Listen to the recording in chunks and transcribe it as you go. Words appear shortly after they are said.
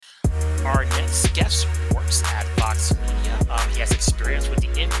Our next guest works at Fox Media. He has experience with the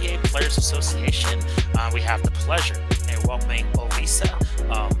NBA Players Association. We have the pleasure in welcoming Olisa.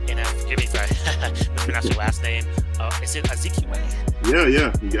 Forgive me if I mispronounce your last name. Is it Azikiwe?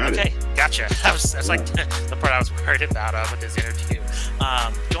 Yeah, you got it. Okay, gotcha. That's like the part I was worried about with this interview.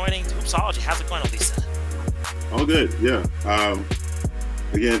 Joining Hoopsology. How's it going, Olisa? All good. Yeah.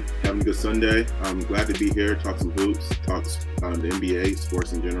 Again, having a good Sunday. I'm glad to be here. Talk some hoops. Talk the NBA,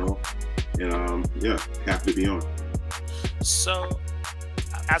 sports in general, and happy to be on. So,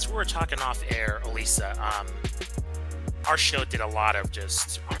 as we were talking off air, Olisa, our show did a lot of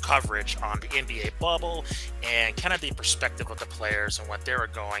just coverage on the NBA bubble and kind of the perspective of the players and what they were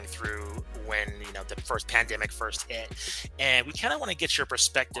going through when the first pandemic first hit. And we kind of want to get your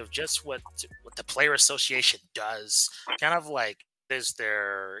perspective, just what the Player Association does, kind of like is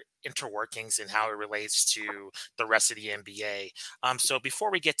their interworkings and how it relates to the rest of the NBA. So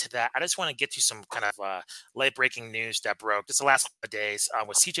before we get to that, I just want to get to some kind of late breaking news that broke just the last couple of days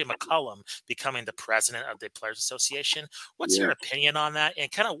with CJ McCollum becoming the president of the Players Association. What's Yeah. your opinion on that?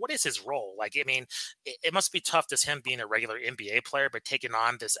 And kind of what is his role? Like, I mean, it must be tough just him being a regular NBA player, but taking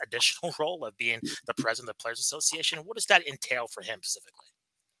on this additional role of being the president of the Players Association. What does that entail for him specifically?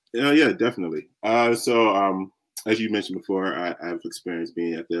 Yeah, definitely. As you mentioned before, I've experienced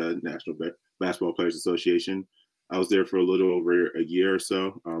being at the National Basketball Players Association. I was there for a little over a year or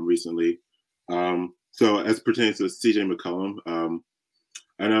so recently. So as pertains to CJ McCollum,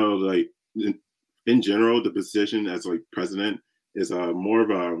 I know like in general, the position as like president is more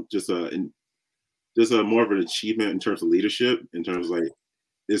of a more of an achievement in terms of leadership, in terms of like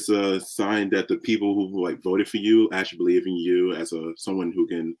it's a sign that the people who like voted for you actually believe in you as someone who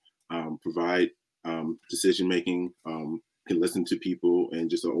can provide decision making, can listen to people, and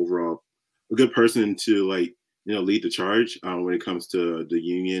just an overall a good person to lead the charge when it comes to the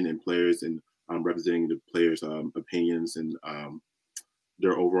union and players, and representing the players' opinions and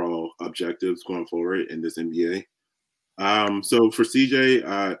their overall objectives going forward in this NBA. So for CJ,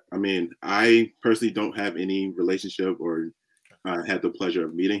 I mean, I personally don't have any relationship or had the pleasure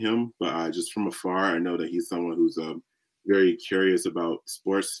of meeting him, but just from afar, I know that he's someone who's very curious about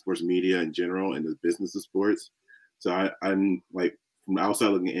sports media in general, and the business of sports. So I'm like, from the outside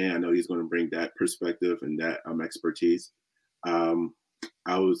looking in, I know he's going to bring that perspective and that expertise. Um,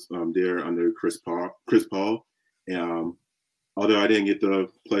 I was there under Chris Paul, and although I didn't get the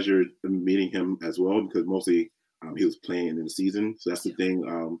pleasure of meeting him as well, because mostly he was playing in the season. So that's the thing.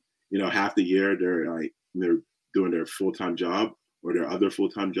 Half the year they're doing their full-time job or their other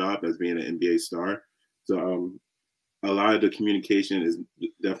full-time job as being an NBA star. So a lot of the communication is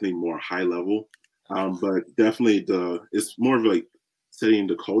definitely more high level, but definitely it's more of like setting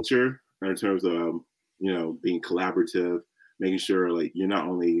the culture in terms of being collaborative, making sure like you're not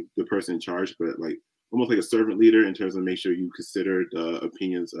only the person in charge, but like almost like a servant leader in terms of make sure you consider the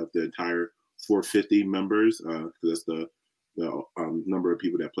opinions of the entire 450 members, because that's the number of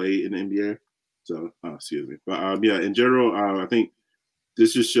people that play in the NBA. So excuse me, but in general, I think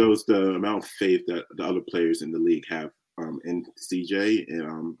this just shows the amount of faith that the other players in the league have in CJ,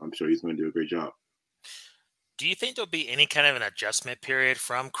 and I'm sure he's going to do a great job. Do you think there'll be any kind of an adjustment period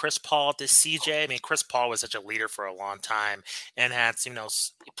from Chris Paul to CJ? I mean, Chris Paul was such a leader for a long time and had, he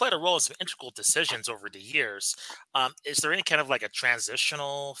played a role in some integral decisions over the years. Is there any kind of like a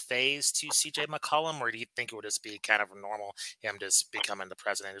transitional phase to CJ McCollum, or do you think it would just be kind of normal, him just becoming the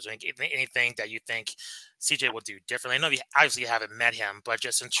president? Is there anything that you think CJ will do differently? I know you obviously haven't met him, but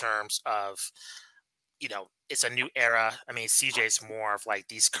just in terms of, it's a new era. I mean, CJ's more of like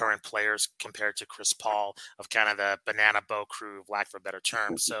these current players compared to Chris Paul of kind of the banana boat crew, lack for a better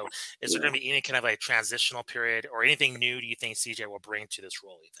term. So is there going to be any kind of like transitional period or anything new do you think CJ will bring to this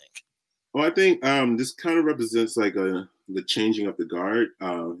role, you think? Well, I think this kind of represents like the changing of the guard.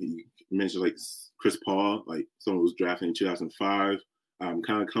 You mentioned like Chris Paul, like someone who was drafted in 2005,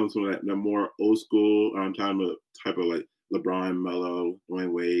 kind of comes from that more old school type of like LeBron, Melo,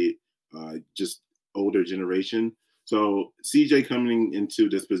 Dwayne Wade, just older generation. So CJ coming into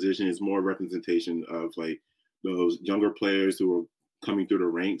this position is more representation of like those younger players who are coming through the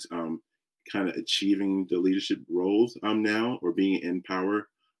ranks, kind of achieving the leadership roles now, or being in power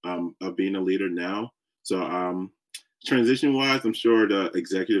of being a leader now. So transition wise, I'm sure the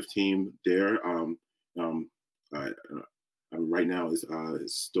executive team there right now is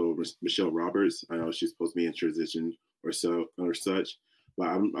still Michelle Roberts. I know she's supposed to be in transition or so or such. But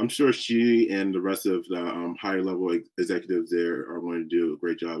I'm sure she and the rest of the higher level executives there are going to do a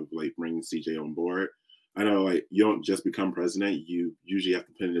great job of like bringing CJ on board. I know like you don't just become president; you usually have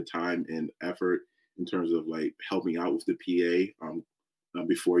to put in the time and effort in terms of like helping out with the PA,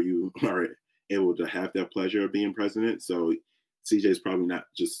 before you are able to have that pleasure of being president. So CJ is probably not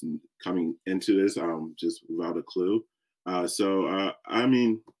just coming into this just without a clue. I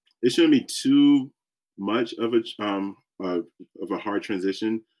mean, it shouldn't be too much of a hard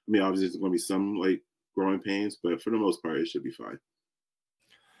transition. I mean, obviously, there's going to be some like growing pains, but for the most part, it should be fine.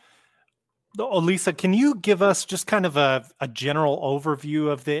 Olisa, can you give us just kind of a general overview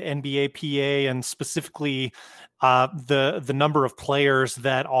of the NBA PA and specifically the number of players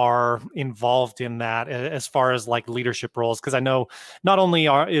that are involved in that as far as like leadership roles? Because I know not only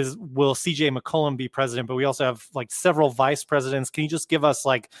will CJ McCollum be president, but we also have like several vice presidents. Can you just give us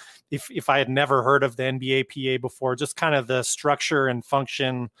like, if I had never heard of the NBA PA before, just kind of the structure and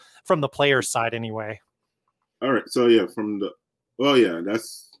function from the player side anyway? All right. So yeah,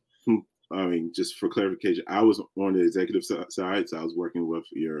 that's. I mean, just for clarification, I was on the executive side, so I was working with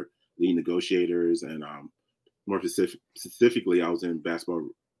your lead negotiators, and more specifically, I was in basketball,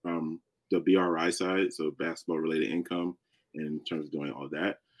 the BRI side, so basketball-related income, in terms of doing all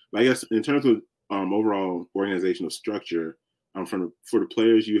that. But I guess in terms of overall organizational structure, for the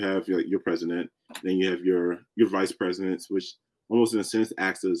players, you have your president, then you have your vice presidents, which almost in a sense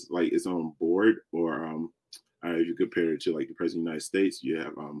acts as like its own board, or if you compare it to like the president of the United States, you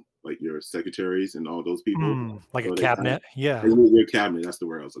have like your secretaries and all those people. Like so a cabinet, yeah. Your cabinet, that's the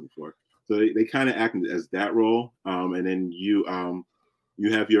word I was looking for. So they kind of act as that role, and then you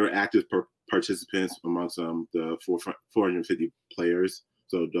have your active participants amongst the 450 players.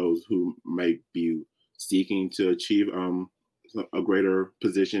 So those who might be seeking to achieve a greater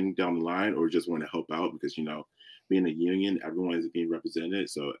position down the line, or just want to help out because being a union, everyone is being represented,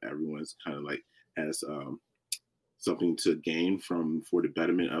 so everyone's kind of like has something to gain for the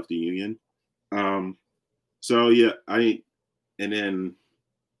betterment of the union.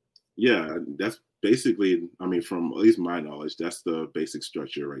 That's basically, I mean, from at least my knowledge, that's the basic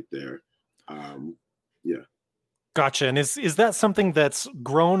structure right there. Yeah. Gotcha. And is that something that's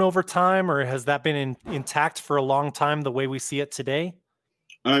grown over time, or has that been intact for a long time the way we see it today?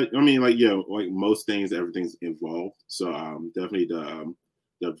 I mean, like most things, everything's evolved. So definitely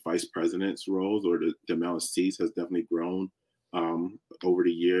the vice president's roles, or the amount of seats, has definitely grown over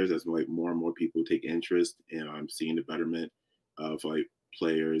the years as like more and more people take interest in seeing the betterment of like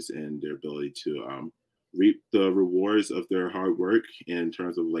players and their ability to reap the rewards of their hard work in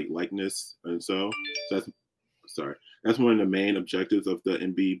terms of like likeness. And so that's one of the main objectives of the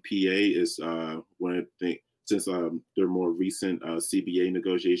NBPA is one of the things. Since their more recent CBA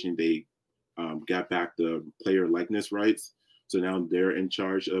negotiation, they got back the player likeness rights. So now they're in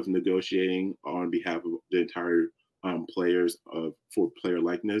charge of negotiating on behalf of the entire players for player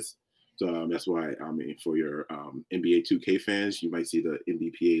likeness. So that's why, I mean, for your NBA 2K fans, you might see the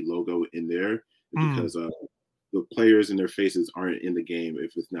NBPA logo in there because the players and their faces aren't in the game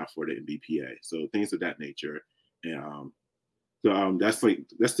if it's not for the NBPA. So things of that nature. And that's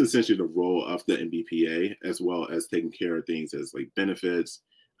essentially the role of the NBPA, as well as taking care of things as like benefits,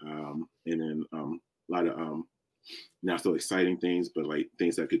 and then a lot of not so exciting things, but like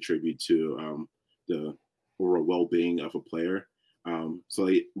things that contribute to the overall well-being of a player. So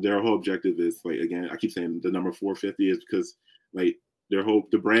like their whole objective is, like, again, I keep saying the number 450 is because like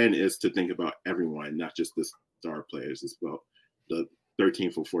the brand is to think about everyone, not just the star players. It's about the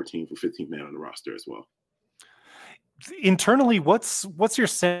 13th or 14th or 15th man on the roster as well. Internally, what's your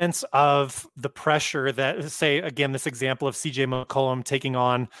sense of the pressure that, say, again, this example of CJ McCollum taking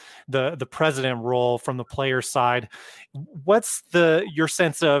on the president role from the player side? What's your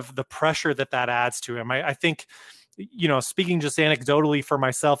sense of the pressure that adds to him? I think, speaking just anecdotally for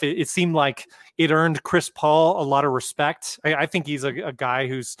myself, it seemed like it earned Chris Paul a lot of respect. I think he's a guy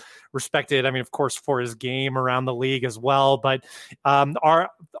who's respected, I mean, of course, for his game around the league as well. But are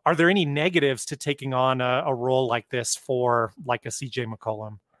there any negatives to taking on a role like this for like a CJ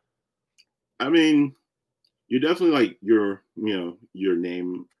McCollum? I mean, you're definitely like your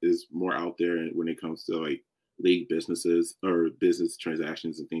name is more out there when it comes to like league businesses or business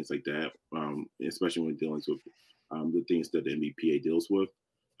transactions and things like that, especially when dealing with the things that the NBPA deals with.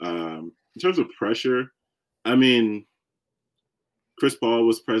 In terms of pressure, I mean, Chris Paul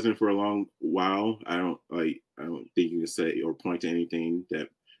was president for a long while. I don't think you can say or point to anything that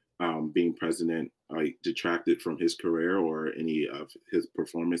being president like detracted from his career or any of his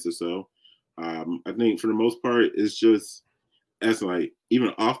performance or so. I think for the most part, it's just as like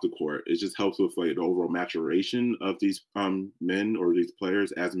even off the court, it just helps with like the overall maturation of these men or these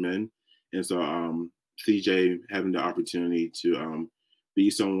players as men. And so CJ having the opportunity to be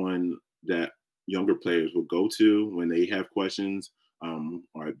someone that younger players will go to when they have questions,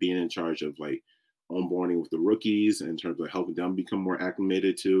 or being in charge of like onboarding with the rookies in terms of helping them become more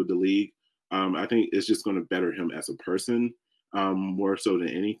acclimated to the league. I think it's just going to better him as a person, more so than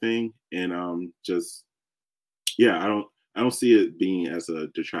anything. And just yeah, I don't see it being as a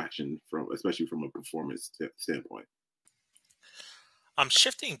detraction from, especially from a performance standpoint.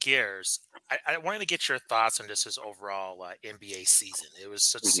 Shifting gears, I wanted to get your thoughts on just his overall NBA season. It was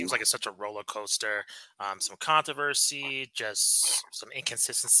such Mhm. seems like it's such a roller coaster. Some controversy, just some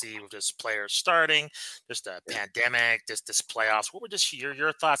inconsistency with just players starting, just a pandemic, this playoffs. What were just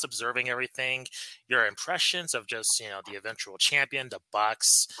your thoughts observing everything? Your impressions of just the eventual champion, the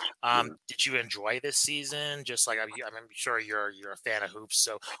Bucks. Yeah. Did you enjoy this season? Just like I'm sure you're a fan of hoops,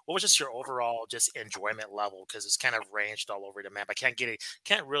 so what was just your overall just enjoyment level? Because it's kind of ranged all over the map.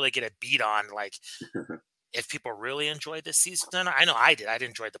 Can't really get a beat on like if people really enjoyed this season. I know I did. I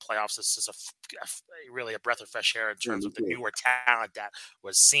enjoyed the playoffs. This is really a breath of fresh air in Yeah, terms me of the too. newer talent that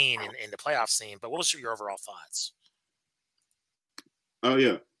was seen in the playoff scene. But what was your overall thoughts? Oh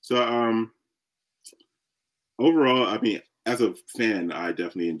yeah. So overall, I mean, as a fan, I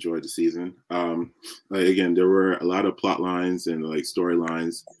definitely enjoyed the season. Like again, there were a lot of plot lines and like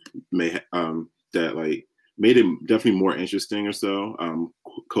storylines that like made it definitely more interesting or so.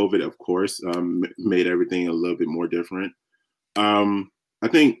 COVID, of course, made everything a little bit more different. I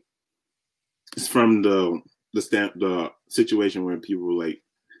think it's from the situation where people were like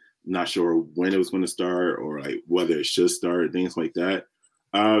not sure when it was going to start or like whether it should start, things like that.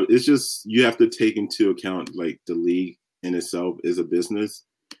 It's just you have to take into account like the league in itself is a business,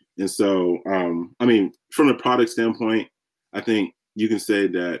 and so I mean, from a product standpoint, I think you can say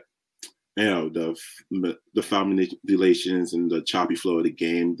that the foul manipulations and the choppy flow of the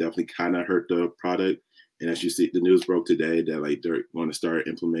game definitely kind of hurt the product. And as you see, the news broke today that like they're going to start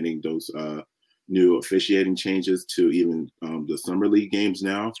implementing those new officiating changes to even the summer league games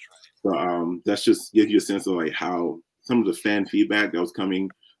now. So that's just give you a sense of like how some of the fan feedback that was coming,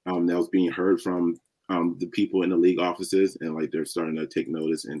 that was being heard from the people in the league offices, and like they're starting to take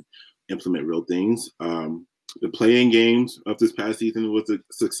notice and implement real things. The playing games of this past season was a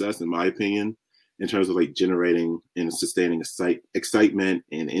success, in my opinion, in terms of like generating and sustaining excitement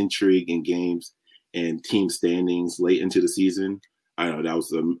and intrigue in games and team standings late into the season. I know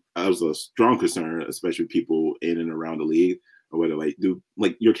that was a strong concern, especially people in and around the league, or whether like do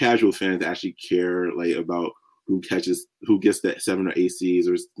like your casual fans actually care like about who gets that 7 or 8 seeds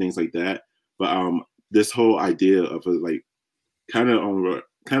or things like that. But this whole idea of like kind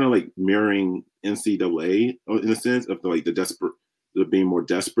of like mirroring NCAA in a sense of like the being more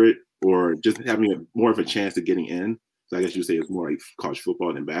desperate or just having more of a chance of getting in. So I guess you say it's more like college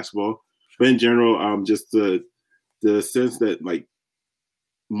football than basketball. But in general, just the sense that like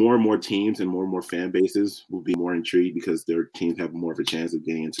more and more teams and more fan bases will be more intrigued because their teams have more of a chance of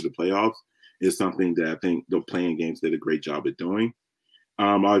getting into the playoffs is something that I think the playing games did a great job at doing.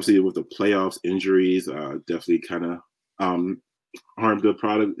 Obviously, with the playoffs, injuries definitely kind of harmed the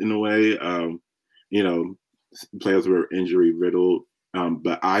product in a way. You know, players were injury riddled,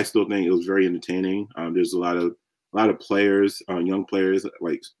 but I still think it was very entertaining. There's a lot of players, young players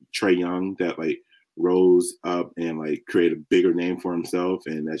like Trey Young that like rose up and like create a bigger name for himself.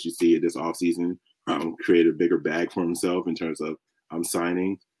 And as you see this offseason, created a bigger bag for himself in terms of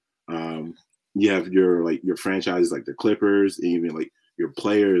signing. You have your franchises like the Clippers, and even like your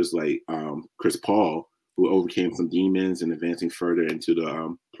players like Chris Paul, who overcame some demons and advancing further into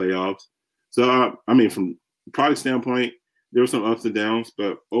the playoffs. So I mean, from product standpoint, there were some ups and downs,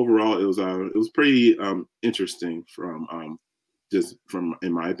 but overall, it was pretty interesting from just from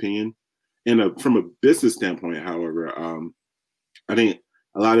in my opinion. And from a business standpoint, however, I think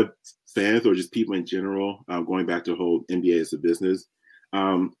a lot of fans or just people in general, going back to the whole NBA as a business,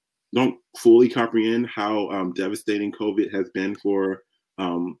 um, don't fully comprehend how devastating COVID has been for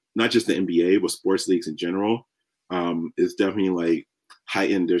not just the NBA, but sports leagues in general. It's definitely like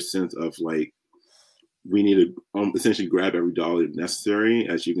heightened their sense of like we need to essentially grab every dollar necessary.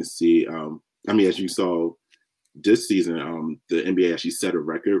 As you can see, I mean, as you saw this season, the NBA actually set a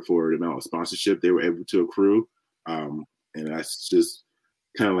record for the amount of sponsorship they were able to accrue. And that's just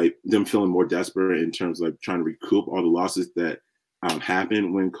kind of like them feeling more desperate in terms of like trying to recoup all the losses that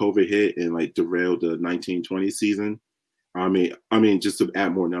happened when COVID hit and like derailed the 1920 season. I mean, just to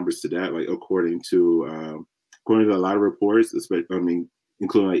add more numbers to that, like according to a lot of reports, especially, I mean,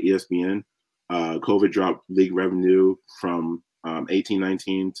 including like ESPN, COVID dropped league revenue from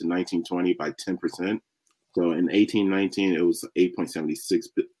 1819 to 1920 by 10%. So in 1819, it was $8.76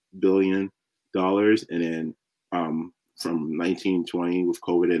 billion, and then from 1920 with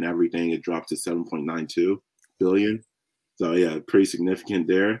COVID and everything, it dropped to 7.92 billion. So yeah, pretty significant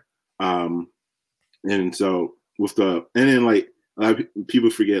there. And so and then like a lot of people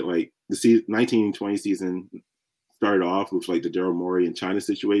forget like the 1920 season started off with like the Daryl Morey and China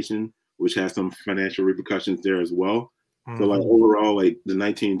situation, which has some financial repercussions there as well. So like overall, like the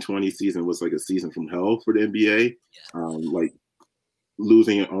 1920 season was like a season from hell for the NBA. Like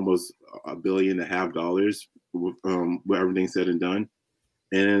losing almost $1.5 billion with everything said and done.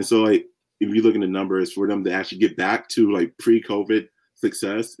 And so like if you look at the numbers for them to actually get back to like pre-COVID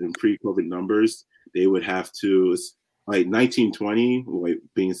success and pre-COVID numbers, they would have to like 1920, like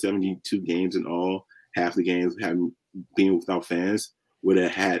being 72 games in all, half the games having being without fans, would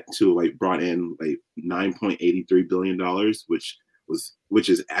have had to like brought in like $9.83 billion, which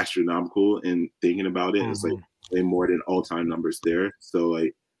is astronomical. And thinking about it, it's like way more than all-time numbers there. So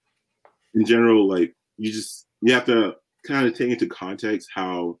like in general, like you have to kind of take into context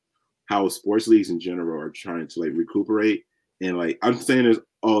how sports leagues in general are trying to like recuperate. And like I'm saying this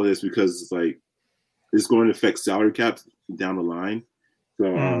all this because it's like it's going to affect salary caps down the line.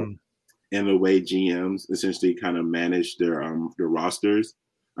 So and the way GMs essentially kind of manage their rosters.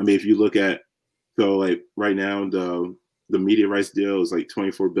 I mean, if you look at like right now the media rights deal is like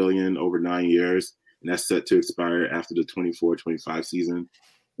 $24 billion over 9 years, and that's set to expire after the 24-25 season.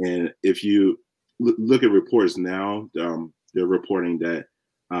 And if you look at reports now, they're reporting that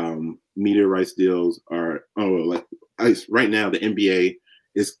media rights deals are right now the NBA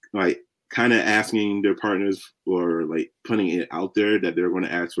is like kind of asking their partners or like putting it out there that they're going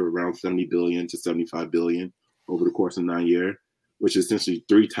to ask for around 70 billion to 75 billion over the course of 9 years, which is essentially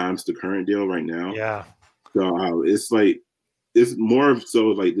 3 times the current deal right now. Yeah. So it's like it's more so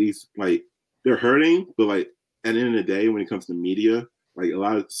like these like they're hurting, but like at the end of the day, when it comes to media, like a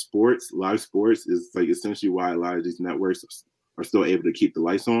lot of sports, live sports is like essentially why a lot of these networks are still able to keep the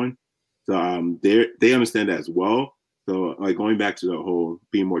lights on. So they understand that as well. So like going back to the whole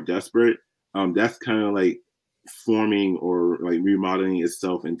being more desperate, that's kind of like forming or like remodeling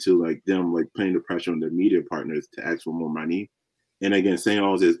itself into like them like putting the pressure on their media partners to ask for more money. And again, saying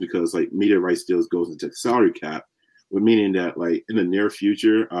all this because like media rights deals goes into salary cap, with meaning that like in the near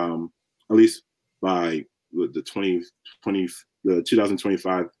future, at least by the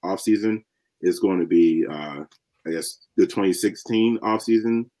 2025 offseason is going to be I guess the 2016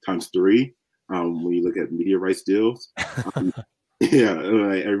 offseason times 3 when you look at media rights deals. Yeah,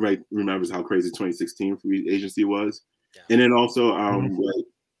 like everybody remembers how crazy 2016 free agency was. Yeah. And then also like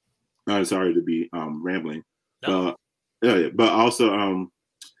I'm sorry to be rambling. No. But also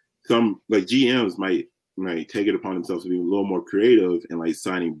some like GMs might take it upon themselves to be a little more creative and like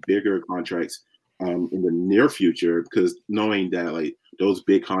signing bigger contracts in the near future, because knowing that like those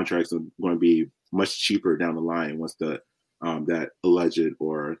big contracts are going to be much cheaper down the line once the that alleged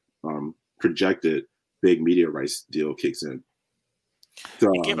or projected big media rights deal kicks in.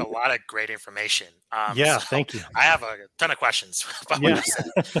 So, you give a lot of great information. So thank you. I have a ton of questions about what you said.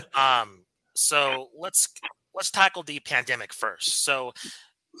 So let's tackle the pandemic first. So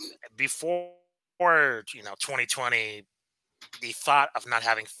before 2020, the thought of not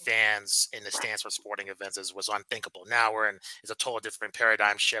having fans in the stands for sporting events was unthinkable. Now it's a total different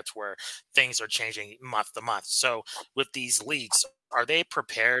paradigm shift where things are changing month to month. So with these leagues, are they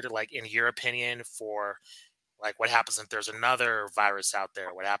prepared, like in your opinion, for like what happens if there's another virus out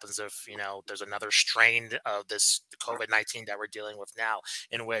there? What happens if there's another strain of this COVID-19 that we're dealing with now,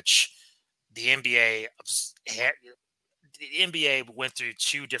 in which the NBA went through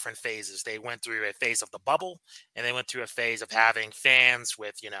 2 different phases. They went through a phase of the bubble, and they went through a phase of having fans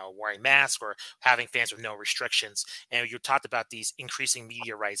with, wearing masks or having fans with no restrictions. And you talked about these increasing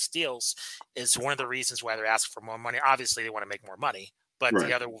media rights deals is one of the reasons why they're asking for more money. Obviously, they want to make more money. But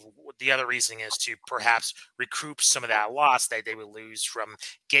right. the other reason is to perhaps recoup some of that loss that they would lose from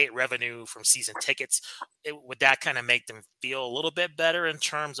gate revenue from season tickets. Would that kind of make them feel a little bit better in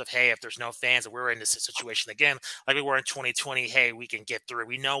terms of, hey, if there's no fans and we're in this situation again, like we were in 2020, hey, we can get through.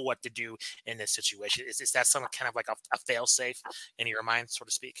 We know what to do in this situation. Is that some kind of like a fail safe in your mind, so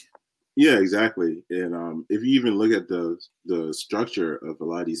to speak? Yeah, exactly. And if you even look at the structure of a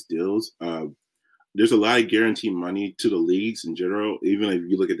lot of these deals, there's a lot of guaranteed money to the leagues in general. Even if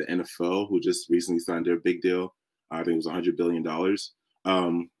you look at the NFL, who just recently signed their big deal, I think it was $100 billion. A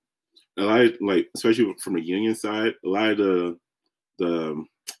lot of, like, especially from the union side, a lot of the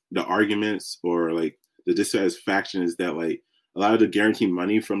arguments or like the dissatisfaction is that like a lot of the guaranteed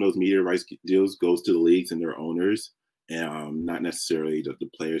money from those media rights deals goes to the leagues and their owners, and not necessarily the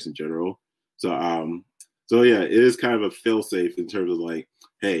players in general. So yeah, it is kind of a fail-safe in terms of like,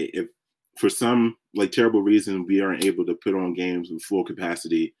 hey, if for some like terrible reason we aren't able to put on games with full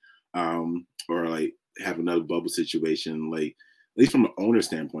capacity, or like have another bubble situation, like least from an owner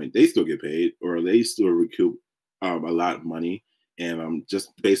standpoint, they still get paid or they still recoup a lot of money, and just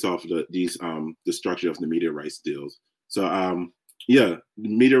based off of the structure of the media rights deals. So yeah,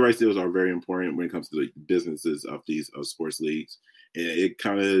 media rights deals are very important when it comes to the businesses of these sports leagues. And it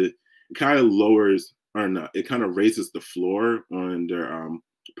kind of lowers or not, it kind of raises the floor on their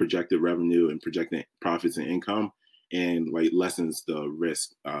projected revenue and projected profits and income, and like lessens the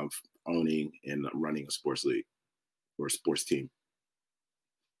risk of owning and running a sports league or a sports team.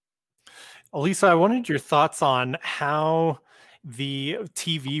 Olisa, I wanted your thoughts on how the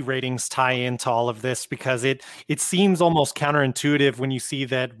TV ratings tie into all of this, because it seems almost counterintuitive when you see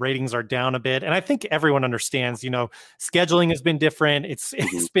that ratings are down a bit. And I think everyone understands, scheduling has been different. It's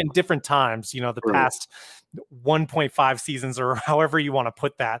been different times, the past 1.5 seasons or however you want to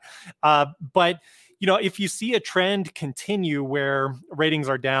put that. But if you see a trend continue where ratings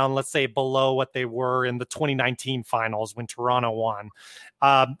are down, let's say below what they were in the 2019 finals when Toronto won,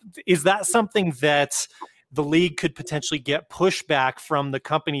 is that something that the league could potentially get pushback from the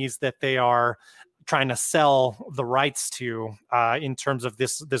companies that they are trying to sell the rights to, in terms of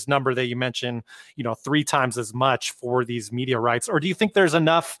this number that you mentioned, 3 times as much for these media rights? Or do you think there's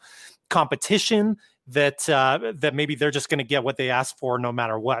enough competition that maybe they're just going to get what they ask for no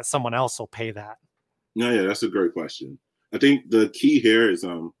matter what? Someone else will pay that. No, yeah, that's a great question. I think the key here is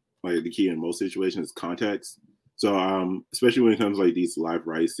like the key in most situations is context. So especially when it comes like these live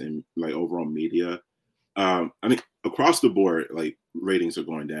rights and like overall media, I think across the board, like ratings are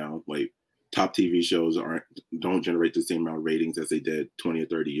going down. Like top TV shows don't generate the same amount of ratings as they did 20 or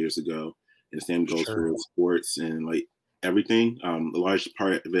 30 years ago. And the same goes for sports and like everything. A large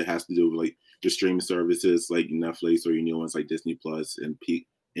part of it has to do with like your streaming services like Netflix or your new ones like Disney Plus and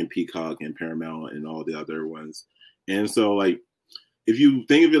Peacock and Paramount and all the other ones. And so like if you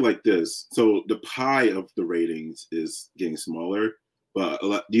think of it like this, so the pie of the ratings is getting smaller,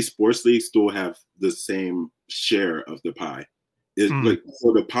 but these sports leagues still have the same share of the pie. Like,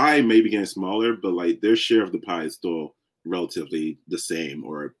 so the pie may be getting smaller, but like their share of the pie is still relatively the same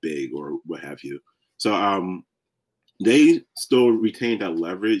or big or what have you. So they still retain that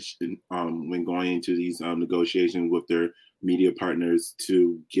leverage when going into these negotiations with their media partners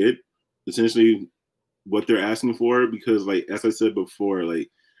to get essentially what they're asking for, because like as I said before, like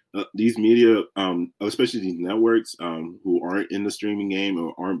these media, especially these networks who aren't in the streaming game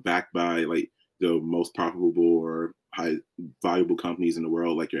or aren't backed by like the most profitable or high valuable companies in the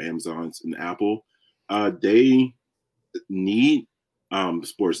world, like your Amazons and Apple, they need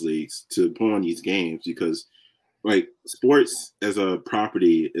sports leagues to put on these games, because like sports as a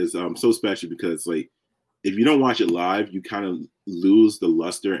property is so special, because like if you don't watch it live, you kind of lose the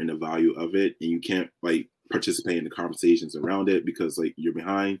luster and the value of it, and you can't like participate in the conversations around it because like you're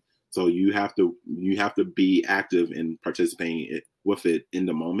behind. So you have to be active in participating with it in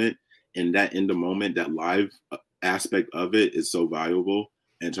the moment, and that in the moment, that live aspect of it is so valuable,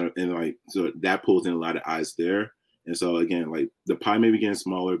 and like so that pulls in a lot of eyes there. And so again, like the pie may be getting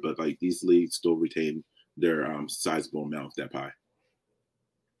smaller, but like these leagues still retain their sizable amount of that pie.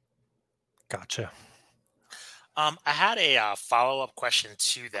 Gotcha. I had a follow-up question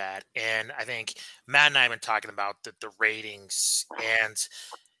to that, and I think Matt and I have been talking about the ratings, and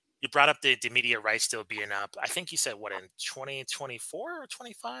you brought up the media rights still being up. I think you said, what, in 2024 or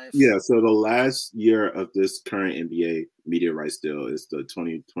 25? Yeah, so the last year of this current NBA media rights deal is the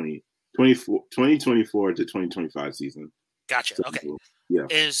 2024 to 2025 season. Gotcha. So, okay. Yeah.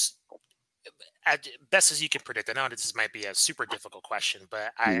 Is best as you can predict. I know this might be a super difficult question,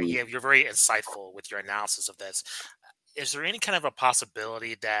 but yeah, you're very insightful with your analysis of this. Is there any kind of a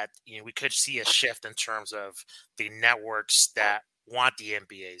possibility that we could see a shift in terms of the networks that want the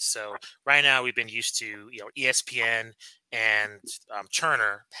NBA? So right now we've been used to ESPN and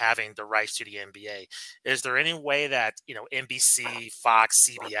Turner having the rights to the NBA. Is there any way that NBC, Fox,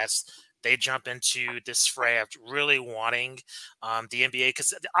 CBS, they jump into this fray of really wanting the NBA?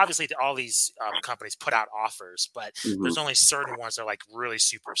 Because obviously all these companies put out offers, but there's only certain ones that are like really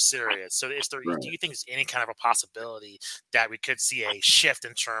super serious. So is there, do you think there's any kind of a possibility that we could see a shift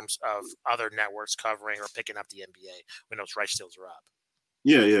in terms of other networks covering or picking up the NBA when those rights deals are up?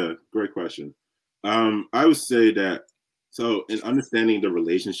 Yeah, great question. I would say that, so in understanding the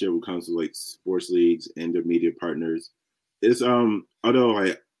relationship when it comes to like sports leagues and their media partners, it's although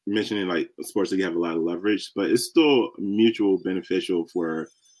like mentioning like sports league have a lot of leverage, but it's still mutual beneficial for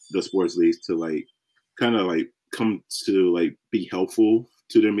the sports leagues to like kind of like come to like be helpful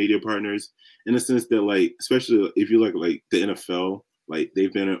to their media partners, in the sense that like, especially if you look like the NFL, like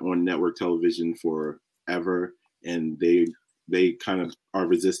they've been on network television forever, and they kind of are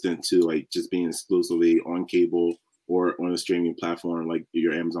resistant to like just being exclusively on cable or on a streaming platform like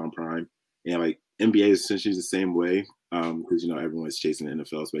your Amazon Prime. And like NBA is essentially the same way because everyone's chasing the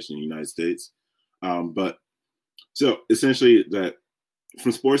NFL, especially in the United States. But so essentially, that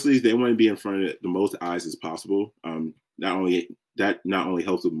from sports leagues, they want to be in front of the most eyes as possible. Not only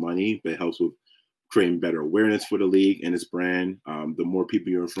helps with money, but it helps with creating better awareness for the league and its brand. The more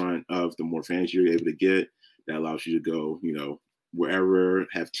people you're in front of, the more fans you're able to get. That allows you to go, wherever,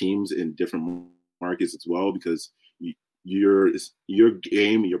 have teams in different markets as well, because your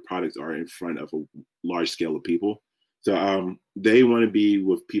game and your products are in front of a large scale of people. So they want to be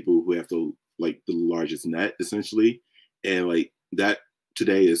with people who have the largest net essentially, and like that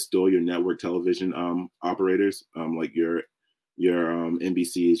today is still your network television operators, like your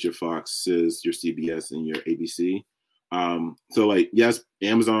NBCs, your Foxes, your CBS, and your ABC. So like, yes,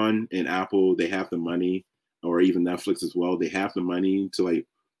 Amazon and Apple, they have the money, or even Netflix as well. They have the money to like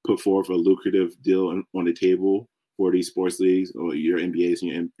put forth a lucrative deal on the table for these sports leagues or your NBAs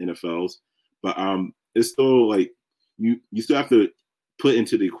and your NFLs. But it's still like you still have to put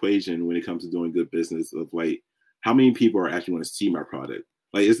into the equation when it comes to doing good business of like how many people are actually going to see my product.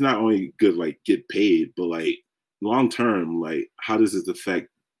 Like it's not only good like get paid, but like long term, like how does this affect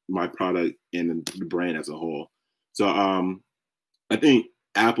my product and the brand as a whole? So I think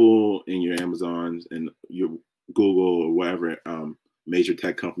Apple and your Amazons and your Google or whatever major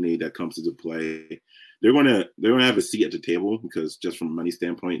tech company that comes into play, they're gonna have a seat at the table because just from a money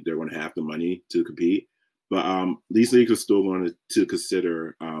standpoint, they're gonna have the money to compete. But these leagues are still going to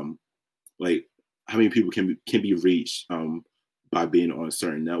consider like how many people can be reached by being on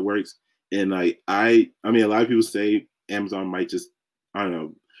certain networks. And like I mean, a lot of people say Amazon might just, I don't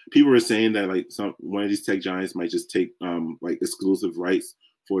know. People are saying that like one of these tech giants might just take like exclusive rights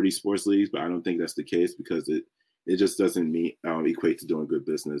for these sports leagues, but I don't think that's the case because it just doesn't equate to doing good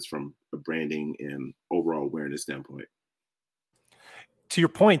business from a branding and overall awareness standpoint. To your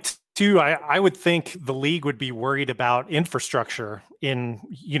point too, I would think the league would be worried about infrastructure in,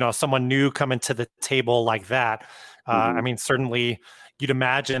 someone new coming to the table like that. I mean, certainly you'd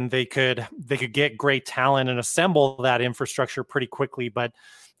imagine they could get great talent and assemble that infrastructure pretty quickly, but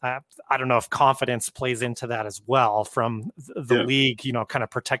I don't know if confidence plays into that as well from the league, kind of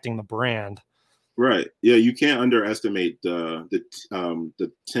protecting the brand. Right. Yeah, you can't underestimate the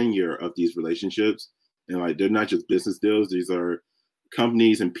tenure of these relationships, and like they're not just business deals; these are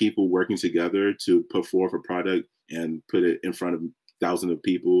companies and people working together to put forth a product and put it in front of thousands of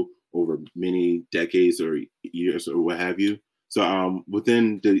people over many decades or years or what have you. So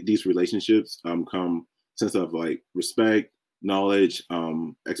within these relationships come sense of like respect, knowledge,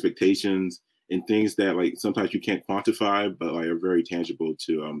 expectations, and things that like sometimes you can't quantify, but like are very tangible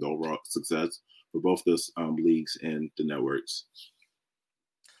to the overall success for both those leagues and the networks.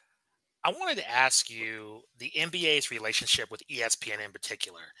 I wanted to ask you the NBA's relationship with ESPN in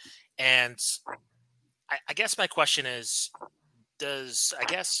particular. And I guess my question is, does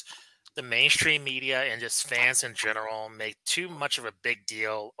the mainstream media and just fans in general make too much of a big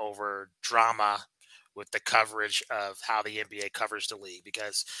deal over drama with the coverage of how the NBA covers the league?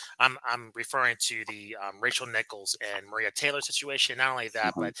 Because I'm referring to the Rachel Nichols and Maria Taylor situation. Not only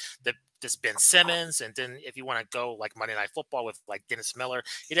that, but this Ben Simmons, and then if you want to go like Monday Night Football with like Dennis Miller,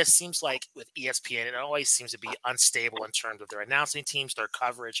 it just seems like with ESPN, it always seems to be unstable in terms of their announcing teams, their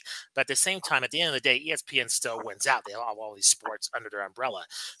coverage. But at the same time, at the end of the day, ESPN still wins out. They have all these sports under their umbrella.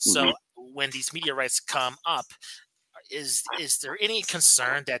 So when these media rights come up, is there any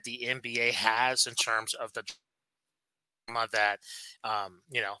concern that the NBA has in terms of the drama that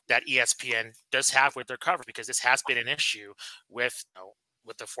that ESPN does have with their coverage? Because this has been an issue with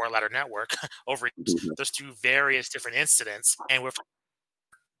with the four-letter network over those two various different incidents, and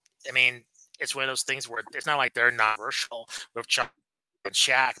I mean, it's one of those things where it's not like they're not controversial with Chuck and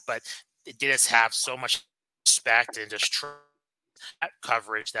Shaq, but it did just have so much respect and just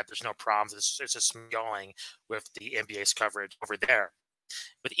coverage that there's no problems. It's just going with the NBA's coverage over there.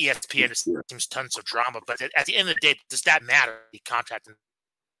 With ESPN, it seems tons of drama, but at the end of the day, does that matter? The contract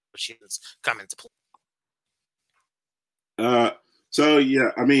negotiations come into play. So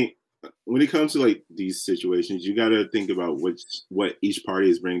yeah, I mean, when it comes to like these situations, you got to think about what each party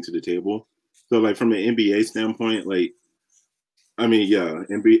is bringing to the table. So like from an NBA standpoint, like I mean, yeah,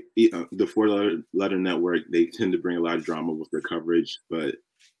 NBA, the four-letter network, they tend to bring a lot of drama with their coverage, but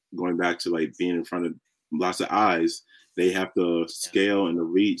going back to like being in front of lots of eyes, they have the scale and the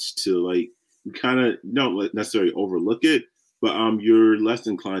reach to like you kind of don't necessarily overlook it, but you're less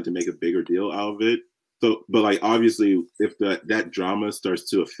inclined to make a bigger deal out of it. So, but like obviously, if that drama starts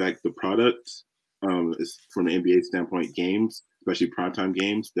to affect the product, from an NBA standpoint, games, especially primetime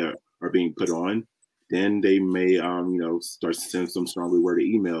games that are being put on, then they may start to send some strongly worded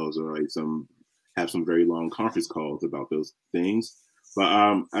emails or like have some very long conference calls about those things.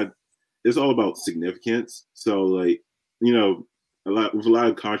 But it's all about significance. So like a lot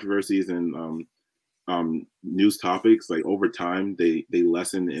of controversies and news topics, like over time they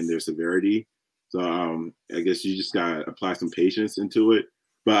lessen in their severity. So I guess you just gotta apply some patience into it.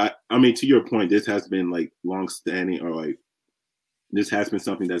 But I mean, to your point, this has been like long standing, or like this has been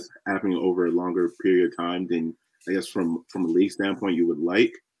something that's happening over a longer period of time than I guess from a league standpoint you would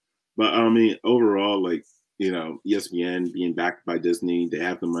like. But I mean, overall, like ESPN being backed by Disney, they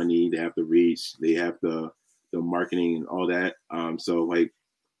have the money, they have the reach, they have the marketing and all that. So like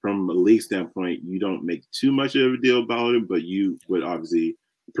from a league standpoint, you don't make too much of a deal about it, but you would obviously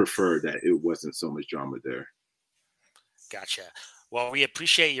prefer that it wasn't so much drama there. Gotcha. Well, we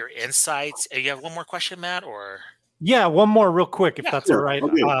appreciate your insights. You have one more question, Matt, or? Yeah, one more real quick, if that's all right.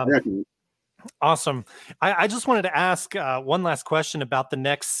 Okay. Awesome. I just wanted to ask one last question about the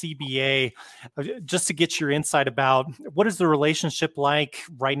next CBA, just to get your insight about what is the relationship like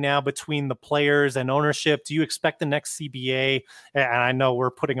right now between the players and ownership. Do you expect the next CBA? And I know we're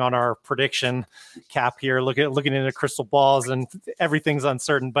putting on our prediction cap here, looking into crystal balls, and everything's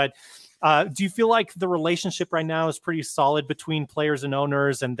uncertain. But do you feel like the relationship right now is pretty solid between players and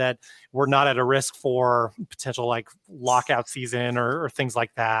owners, and that we're not at a risk for potential like lockout season or things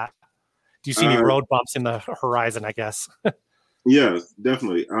like that? Do you see any road bumps in the horizon, I guess? Yes,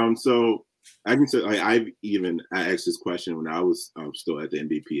 definitely. So I can say like I asked this question when I was still at the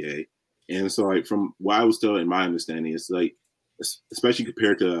NBPA. And so like from what I was still in my understanding, it's like, especially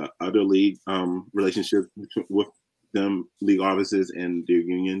compared to other league relationships with them league offices and their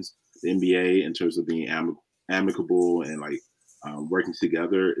unions, the NBA in terms of being amicable and like working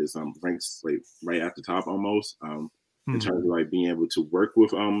together is ranks like right at the top almost. In terms of like being able to work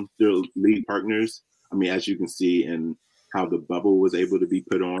with their league partners. I mean, as you can see in how the bubble was able to be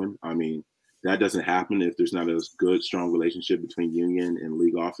put on, I mean, that doesn't happen if there's not a good, strong relationship between union and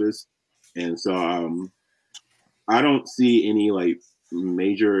league office. And so I don't see any like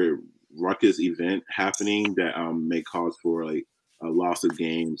major ruckus event happening that may cause for like a loss of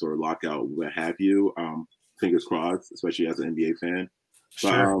games or lockout, what have you. Fingers crossed, especially as an NBA fan.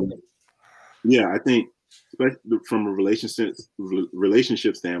 Sure. But yeah, I think from a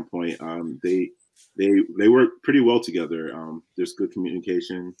relationship standpoint, they work pretty well together. There's good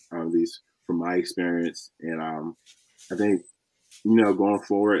communication, at least from my experience, and I think going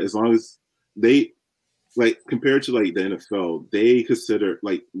forward, as long as they like compared to like the NFL, they consider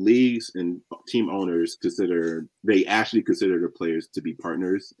like leagues and team owners actually consider their players to be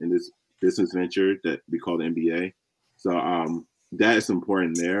partners in this business venture that we call the NBA. So that is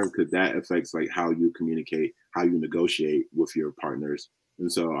important there because that affects like how you communicate, how you negotiate with your partners. And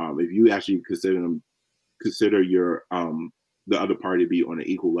so if you actually consider your the other party to be on an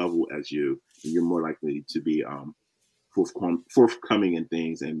equal level as you, you're more likely to be forthcoming in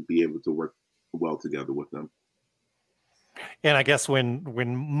things and be able to work well together with them. And I guess when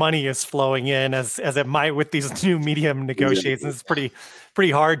money is flowing in, as it might with these new medium negotiations, it's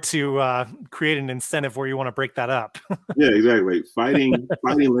pretty hard to create an incentive where you want to break that up. Yeah, exactly. Fighting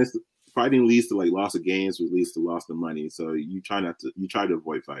leads to like loss of games, which leads to loss of money. So you try to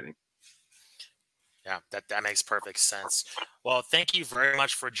avoid fighting. Yeah, that makes perfect sense. Well, thank you very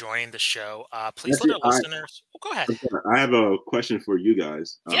much for joining the show. Please let our listeners. Go ahead. I have a question for you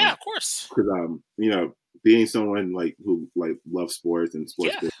guys. Yeah, of course. Because being someone like who like loves sports and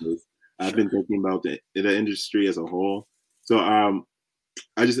sports business, I've been thinking about the industry as a whole. So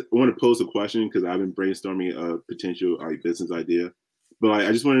I just want to pose a question because I've been brainstorming a potential like business idea. But like,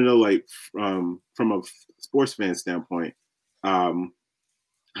 I just want to know like from a sports fan standpoint, how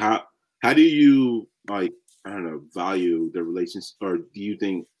do you like value the relationship, or do you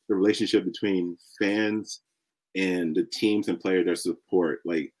think the relationship between fans and the teams and players that support,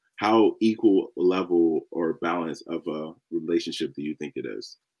 like how equal level or balance of a relationship do you think it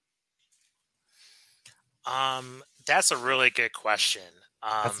is? That's a really good question.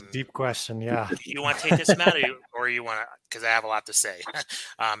 That's a deep question. Yeah. You want to take this, Matt, or you want to? Because I have a lot to say.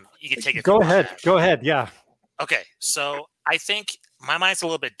 You can take it. Go ahead. Go ahead. Yeah. Okay, so I think my mind's a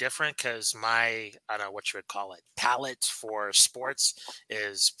little bit different because I don't know what you would call it, palette for sports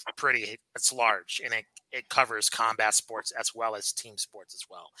is it's large, and it covers combat sports as well as team sports as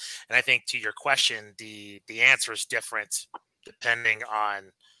well. And I think to your question, the answer is different depending on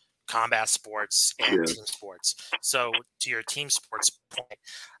combat sports and team sports. So to your team sports point,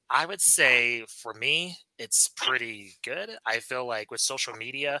 I would say for me, it's pretty good. I feel like with social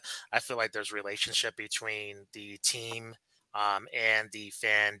media, I feel like there's a relationship between the team and the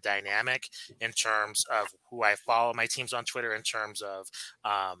fan dynamic in terms of who I follow my teams on Twitter, in terms of,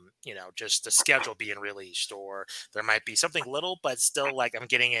 just the schedule being released, or there might be something little, but still like I'm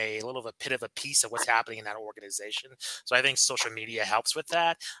getting a little of a bit of a piece of what's happening in that organization. So I think social media helps with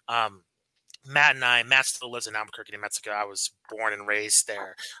that. Matt still lives in Albuquerque, New Mexico. I was born and raised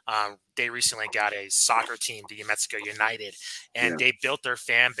there. They recently got a soccer team, the New Mexico United, and they built their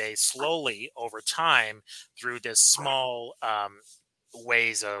fan base slowly over time through this small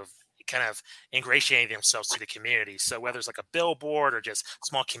ways of kind of ingratiating themselves to the community. So whether it's like a billboard or just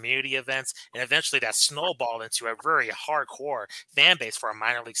small community events, and eventually that snowballed into a very hardcore fan base for a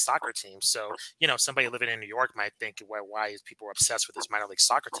minor league soccer team. So, somebody living in New York might think, well, why is people obsessed with this minor league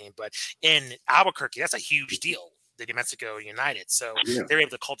soccer team? But in Albuquerque, that's a huge deal, the New Mexico United. So they're able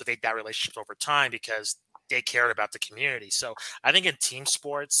to cultivate that relationship over time because they cared about the community. So I think in team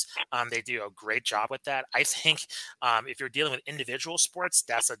sports, they do a great job with that. I think if you're dealing with individual sports,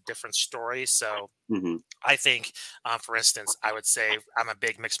 that's a different story. So I think, for instance, I would say I'm a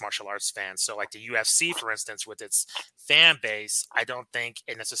big mixed martial arts fan. So like the UFC, for instance, with its fan base, I don't think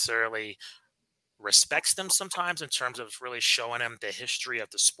it necessarily respects them sometimes in terms of really showing them the history of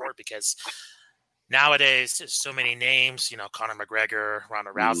the sport, because nowadays, there's so many names, Conor McGregor,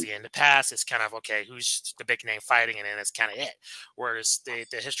 Ronda Rousey. In the past, it's kind of, okay, who's the big name fighting? And then it's kind of it. Whereas the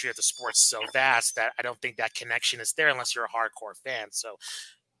history of the sport's so vast that I don't think that connection is there unless you're a hardcore fan. So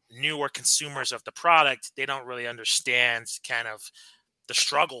newer consumers of the product, they don't really understand kind of the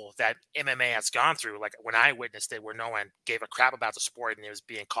struggle that MMA has gone through. Like when I witnessed it, where no one gave a crap about the sport and it was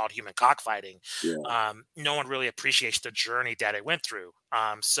being called human cockfighting, no one really appreciates the journey that it went through.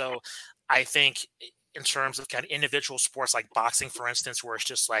 So I think in terms of kind of individual sports like boxing, for instance, where it's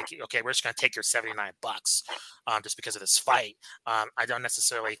just like, okay, we're just going to take your $79 just because of this fight. I don't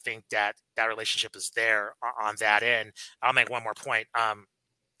necessarily think that relationship is there on that end. I'll make one more point. I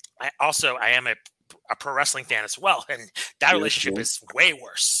am a pro wrestling fan as well, and that relationship is way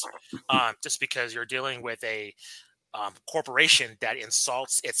worse. Just because you're dealing with a corporation that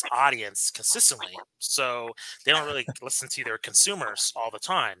insults its audience consistently, so they don't really listen to their consumers all the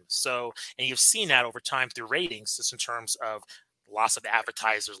time. So, and you've seen that over time through ratings, just in terms of loss of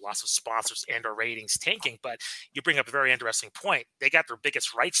advertisers, loss of sponsors, and or ratings tanking. But you bring up a very interesting point. They got their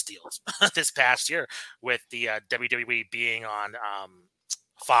biggest rights deals this past year, with the WWE being on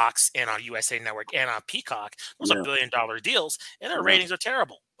Fox and on USA Network and on Peacock. Those are $1 billion deals, and their ratings are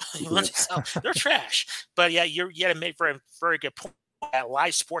terrible. They're trash. But yeah, you had to make for a very good point that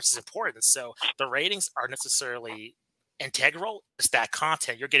live sports is important. So the ratings are necessarily integral. It's that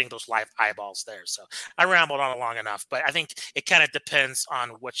content. You're getting those live eyeballs there. So I rambled on long enough, but I think it kind of depends on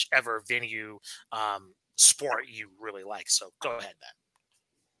whichever venue sport you really like. So go ahead,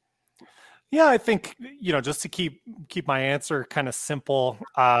 Matt. Yeah, I think, just to keep my answer kind of simple,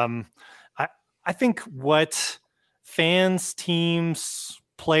 I think what fans, teams,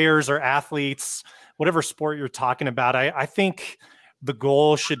 players, or athletes, whatever sport you're talking about, I think the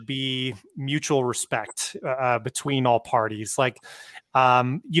goal should be mutual respect between all parties. Like,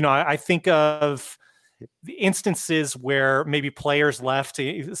 I think of the instances where maybe players left,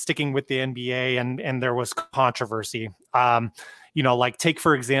 sticking with the NBA, and there was controversy. Like take,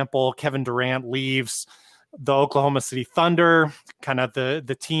 for example, Kevin Durant leaves the Oklahoma City Thunder, kind of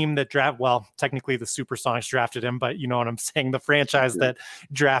the team that technically the Supersonics drafted him, but you know what I'm saying, the franchise that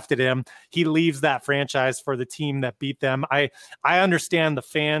drafted him. He leaves that franchise for the team that beat them. I understand the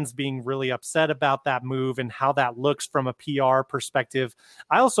fans being really upset about that move and how that looks from a PR perspective.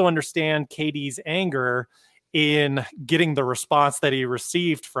 I also understand KD's anger in getting the response that he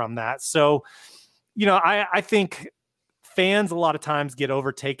received from that. So, I think fans a lot of times get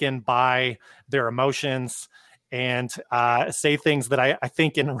overtaken by their emotions and say things that I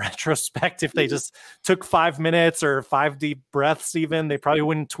think in retrospect, if they just took 5 minutes or 5 deep breaths even, they probably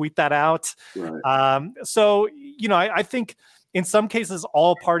wouldn't tweet that out. Right. So, I think in some cases,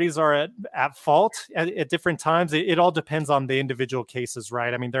 all parties are at fault at different times. It all depends on the individual cases,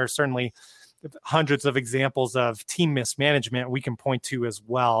 right? I mean, there are certainly hundreds of examples of team mismanagement we can point to as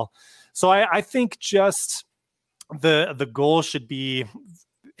well. So I think just the goal should be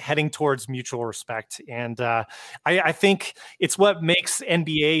heading towards mutual respect. And I think it's what makes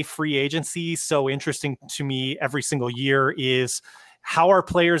NBA free agency so interesting to me every single year is how are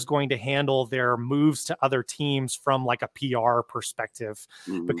players going to handle their moves to other teams from like a PR perspective,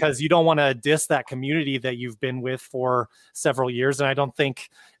 because you don't want to diss that community that you've been with for several years. And I don't think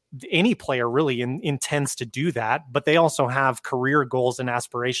any player really intends to do that, but they also have career goals and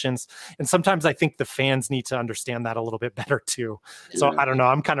aspirations. And sometimes I think the fans need to understand that a little bit better too. So I don't know,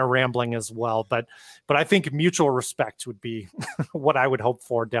 I'm kind of rambling as well, but I think mutual respect would be what I would hope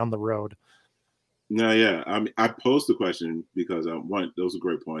for down the road. No, yeah. I mean, I posed the question because those are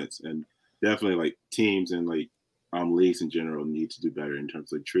great points, and definitely like teams and like leagues in general need to do better in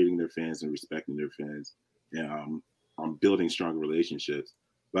terms of like treating their fans and respecting their fans, and building stronger relationships.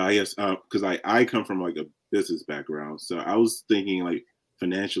 But I guess because I come from like a business background, so I was thinking like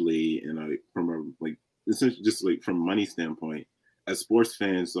financially and like from a like essentially just like from a money standpoint. As sports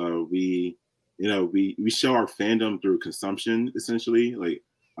fans, we we show our fandom through consumption essentially. Like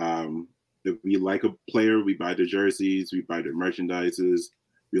if we like a player, we buy their jerseys, we buy their merchandises.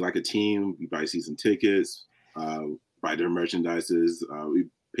 We like a team, we buy season tickets, buy their merchandises. We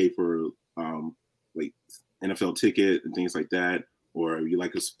pay for like NFL ticket and things like that. Or you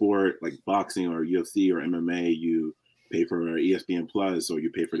like a sport like boxing or UFC or MMA, you pay for ESPN Plus or you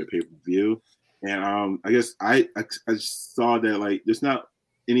pay for the pay-per-view. And I guess I saw that like there's not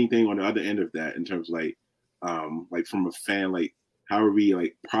anything on the other end of that in terms of like from a fan, like how are we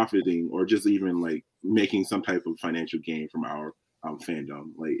like profiting or just even like making some type of financial gain from our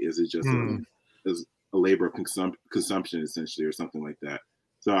fandom? Like, is it just is a labor of consumption essentially or something like that?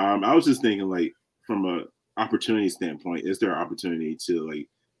 So I was just thinking like from a opportunity standpoint, is there an opportunity to like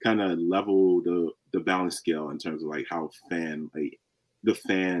kind of level the balance scale in terms of like how the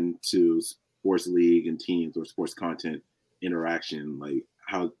fan to sports league and teams or sports content interaction, like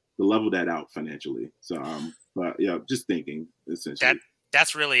how to level that out financially. So but yeah, just thinking essentially.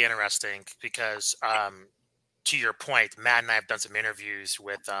 That's really interesting because to your point, Matt and I have done some interviews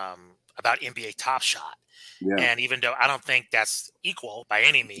with about NBA Top Shot. Yeah. And even though I don't think that's equal by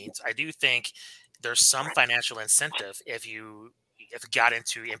any means, I do think there's some financial incentive if you got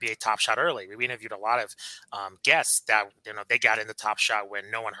into NBA Top Shot early. We interviewed a lot of guests that they got into Top Shot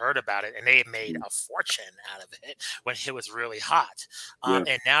when no one heard about it, and they made a fortune out of it when it was really hot. And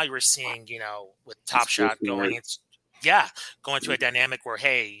now you're seeing, with Top Shot going to a dynamic where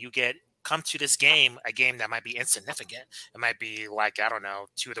you come to this game, a game that might be insignificant. It might be like, I don't know,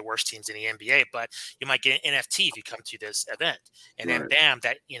 two of the worst teams in the NBA, but you might get an NFT if you come to this event. And then bam,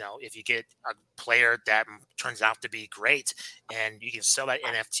 that, if you get a player that turns out to be great and you can sell that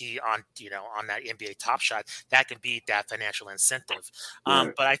NFT on, on that NBA Top Shot, that can be that financial incentive.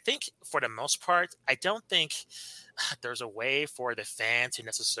 But I think for the most part, I don't think there's a way for the fan to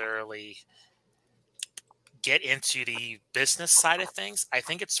necessarily get into the business side of things. I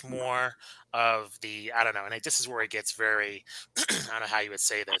think it's more of I don't know, and this is where it gets very, I don't know how you would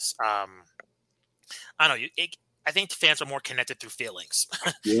say this. I don't know. I think the fans are more connected through feelings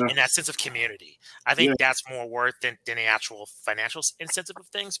in that sense of community. I think that's more worth than the actual financial incentive of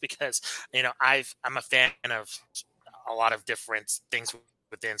things because, I'm a fan of a lot of different things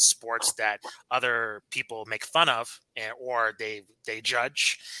within sports that other people make fun of or they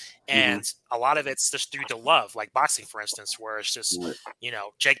judge. And a lot of it's just through the love, like boxing, for instance, where it's just,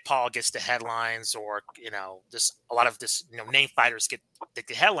 Jake Paul gets the headlines or, just a lot of this, name fighters get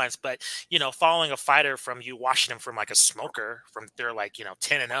the headlines, but, following a fighter from you watching them from like a smoker from they're like,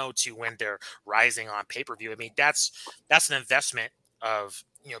 10-0 to when they're rising on pay-per-view. I mean, that's an investment of,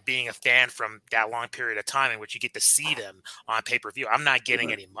 being a fan from that long period of time in which you get to see them on pay-per-view. I'm not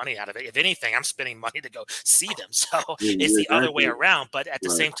getting any money out of it. If anything, I'm spending money to go see them. So it's the other way around. But at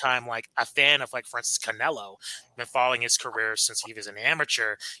the same time, like a fan of, like, for instance, Canelo, been following his career since he was an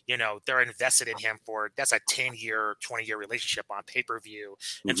amateur, they're invested in him that's a 10-year, 20-year relationship on pay-per-view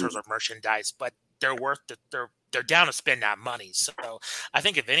in terms of merchandise. But they're they're down to spend that money. So I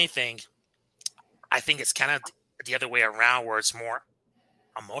think if anything, I think it's kind of the other way around where it's more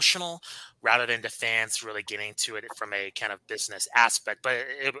emotional rather than the fans really getting to it from a kind of business aspect. But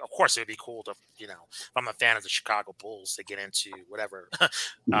of course, it would be cool to, if I'm a fan of the Chicago Bulls, to get into whatever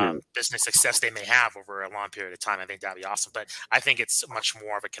business success they may have over a long period of time. I think that'd be awesome. But I think it's much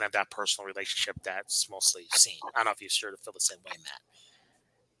more of a kind of that personal relationship that's mostly seen. I don't know if you're sure to feel the same way, Matt.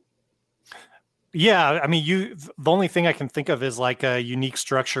 Yeah, I mean, the only thing I can think of is like a unique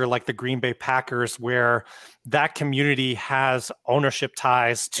structure like the Green Bay Packers where that community has ownership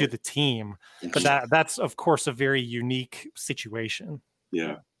ties to the team. But that's, of course, a very unique situation.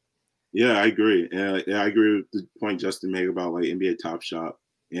 Yeah, I agree. I agree with the point Justin made about like NBA Top Shot.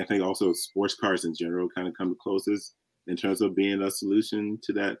 And I think also sports cars in general kind of come the closest in terms of being a solution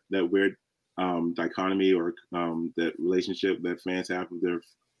to that weird dichotomy or that relationship that fans have with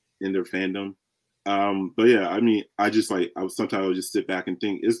in their fandom. But yeah, I mean, sometimes I would just sit back and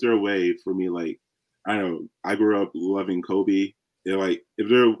think, is there a way for me, like, I don't know, I grew up loving Kobe like if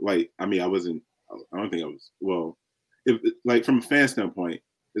they're like, I mean, I don't think I was. Well, if like from a fan standpoint,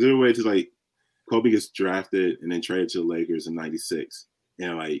 is there a way to like Kobe gets drafted and then traded to the Lakers in '96,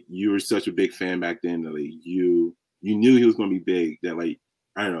 and like you were such a big fan back then that like you knew he was going to be big. That like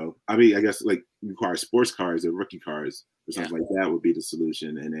I don't know. I mean, I guess like you require sports cards or rookie cards or Yeah. something like that would be the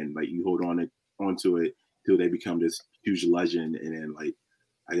solution, and then like you hold onto it till they become this huge legend, and then like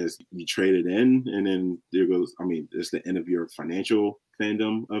I guess you trade it in, and then there goes. I mean, it's the end of your financial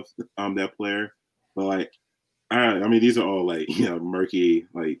fandom of that player. But like, I mean, these are all like murky,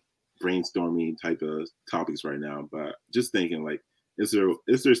 like brainstorming type of topics right now. But just thinking, like, is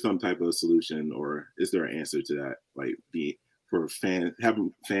there some type of solution, or is there an answer to that? Like, for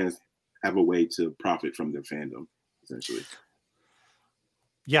having fans have a way to profit from their fandom, essentially.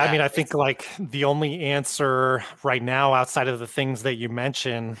 Yeah, I mean, I think like the only answer right now, outside of the things that you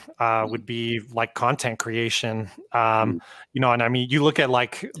mentioned, would be like content creation. And I mean, you look at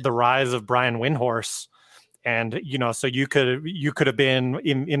like the rise of Brian Windhorse, and so you could have been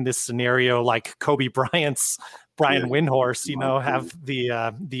in this scenario like Kobe Bryant's Brian Windhorse, have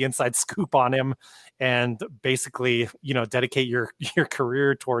the inside scoop on him, and basically dedicate your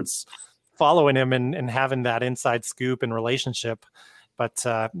career towards following him and having that inside scoop and relationship. But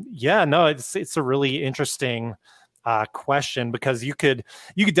no, it's a really interesting question, because you could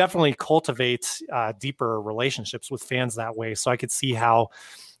definitely cultivate deeper relationships with fans that way. So I could see how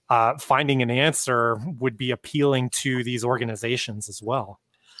finding an answer would be appealing to these organizations as well.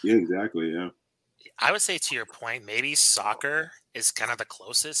 Yeah, exactly. Yeah. I would say, to your point, maybe soccer is kind of the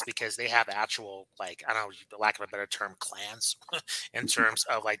closest, because they have actual, like, I don't know, for lack of a better term, clans in terms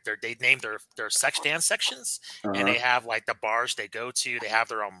of like they name their dance sections, and they have like the bars they go to, they have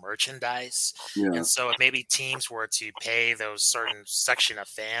their own merchandise. Yeah. And so if maybe teams were to pay those certain section of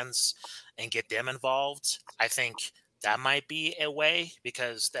fans and get them involved, I think that might be a way,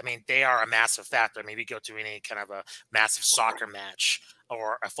 because I mean they are a massive factor. Maybe go to any kind of a massive soccer match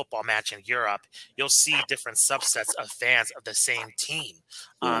or a football match in Europe, you'll see different subsets of fans of the same team,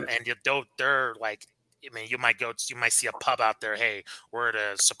 Right. and they're like, I mean, you might see a pub out there. Hey, we're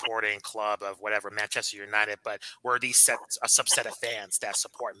the supporting club of whatever, Manchester United, but we're a subset of fans that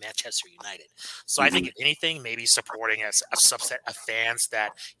support Manchester United. So I think if anything, maybe supporting a subset of fans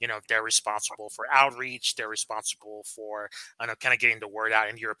that they're responsible for outreach, they're responsible for kind of getting the word out,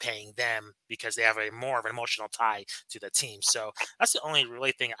 and you're paying them because they have a more of an emotional tie to the team. So that's the only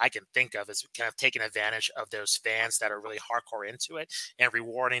really thing I can think of, is kind of taking advantage of those fans that are really hardcore into it and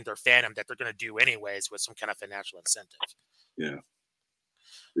rewarding their fandom that they're going to do anyways with some kind of financial incentive. Yeah.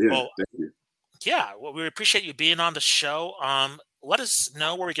 Yeah. Well, Thank you. yeah, well, we appreciate you being on the show. Let us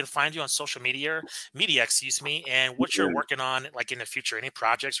know where we can find you on social media, excuse me, and what you're working on, like in the future. Any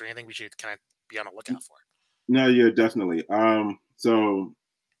projects or anything we should kind of be on the lookout for? No, yeah, definitely. So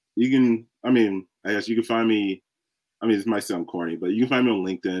you can, I mean, I guess you can find me. I mean, this might sound corny, but you can find me on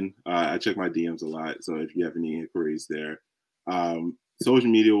LinkedIn. I check my DMs a lot, so if you have any inquiries there, social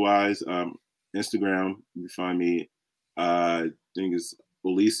media wise, Instagram, you can find me. I think it's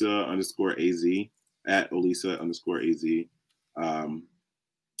Olisa_AZ, at Olisa_AZ. And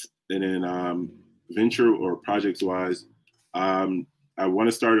then venture or projects wise, I want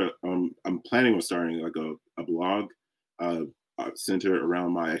to start I'm planning on starting like a blog centered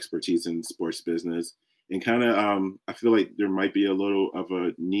around my expertise in sports business, and kind of I feel like there might be a little of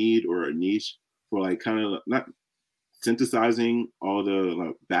a need or a niche for like kind of not synthesizing all the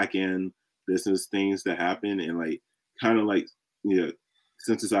like back end business things that happen, and like kind of like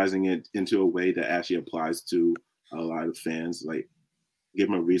synthesizing it into a way that actually applies to a lot of fans, like give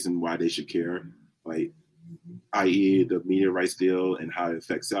them a reason why they should care, like i.e. the media rights deal and how it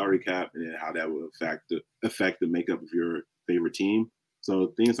affects salary cap, and how that will affect the makeup of your favorite team. So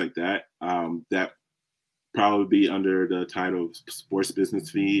things like that, that probably be under the title of Sports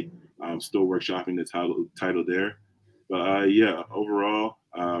Business Feed. Still workshopping the title there. But yeah, overall,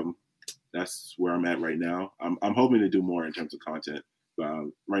 that's where I'm at right now. I'm hoping to do more in terms of content. But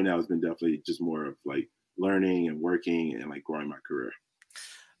right now, it's been definitely just more of like learning and working and like growing my career.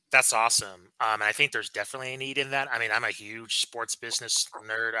 That's awesome. And I think there's definitely a need in that. I mean, I'm a huge sports business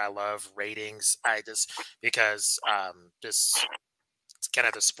nerd. I love ratings. Because this it's kind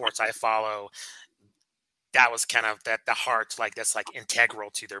of the sports I follow, that was kind of the heart, like that's like integral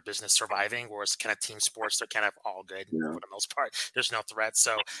to their business surviving. Whereas kind of team sports, they're kind of all good for the most part. There's no threat.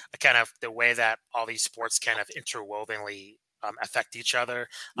 So kind of the way that all these sports kind of interwovenly affect each other,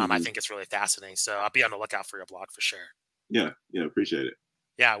 I think it's really fascinating. So I'll be on the lookout for your blog for sure. Yeah, appreciate it.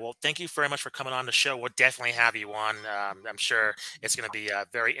 Yeah, well, thank you very much for coming on the show. We'll definitely have you on. I'm sure it's going to be a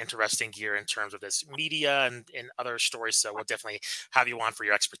very interesting year in terms of this media and other stories. So we'll definitely have you on for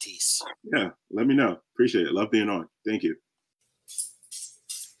your expertise. Yeah, let me know. Appreciate it. Love being on. Thank you.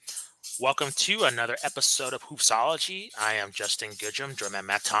 Welcome to another episode of Hoopsology. I am Justin Goodrum, joined by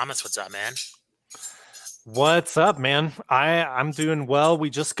Matt Thomas. What's up, man? What's up, man? I'm doing well.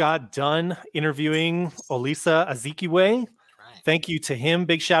 We just got done interviewing Olisa Azikiwe. Right. Thank you to him.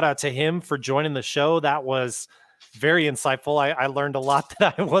 Big shout out to him for joining the show. That was very insightful. I learned a lot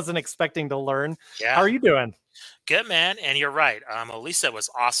that I wasn't expecting to learn. Yeah. How are you doing? Good, man. And you're right. Olisa was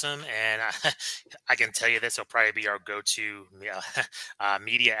awesome. And I can tell you this, he'll probably be our go-to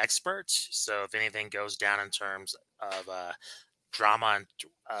media expert. So if anything goes down in terms of drama and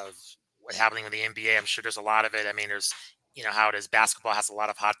of what happening with the NBA, I'm sure there's a lot of it. I mean, there's, how it is. Basketball has a lot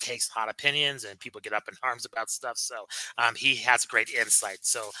of hot takes, hot opinions, and people get up in arms about stuff. So he has great insight.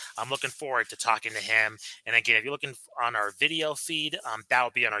 So I'm looking forward to talking to him. And again, if you're looking on our video feed, that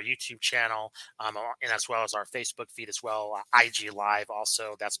will be on our YouTube channel, and as well as our Facebook feed as well, IG Live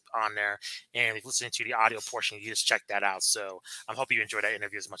also, that's on there. And if you're listening to the audio portion, you just check that out. So I hope you enjoyed that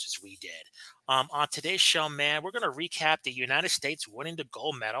interview as much as we did. On today's show, man, we're going to recap the United States winning the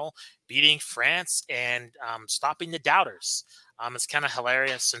gold medal, beating France, and stopping the doubters. It's kind of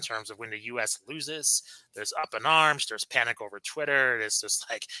hilarious in terms of when the U.S. loses. There's up in arms. There's panic over Twitter. It's just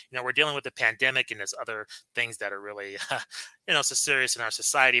like, we're dealing with the pandemic and there's other things that are really, so serious in our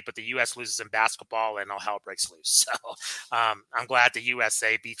society. But the U.S. loses in basketball and all hell breaks loose. So I'm glad the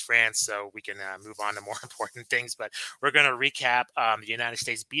USA beat France so we can move on to more important things. But we're going to recap the United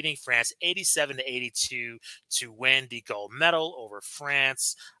States beating France 87-82 to win the gold medal over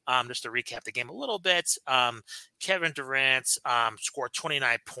France. Just to recap the game a little bit, Kevin Durant scored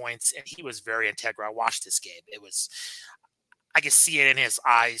 29 points, and he was very integral. I watched this game. I could see it in his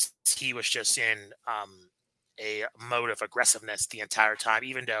eyes. He was just in a mode of aggressiveness the entire time,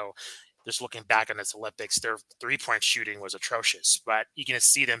 even though just looking back on this Olympics, their three-point shooting was atrocious, but you can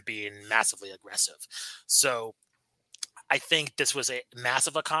see them being massively aggressive. So I think this was a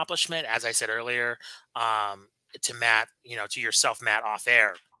massive accomplishment, as I said earlier, to Matt, to yourself, Matt, off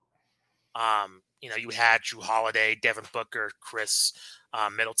air. You had Drew Holiday, Devin Booker, Chris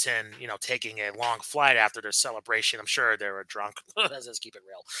Middleton, taking a long flight after their celebration. I'm sure they were drunk. Let's just keep it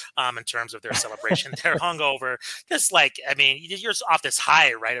real. In terms of their celebration, they're hungover. Just you're off this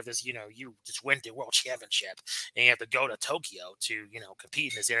high, right? Of this, you just win the world championship and you have to go to Tokyo to,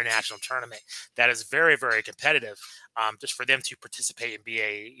 compete in this international tournament that is very, very competitive. Just for them to participate and be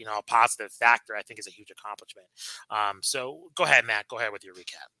a positive factor, I think is a huge accomplishment. So go ahead, Matt. Go ahead with your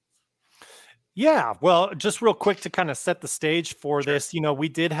recap. Yeah, well, just real quick to kind of set the stage for this, we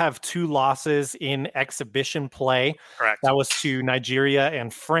did have 2 losses in exhibition play. Correct. That was to Nigeria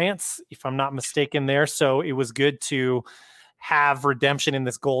and France, if I'm not mistaken there. So it was good to have redemption in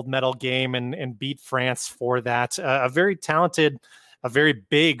this gold medal game and beat France for that. A very talented, a very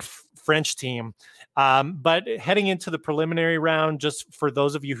big French team. But heading into the preliminary round, just for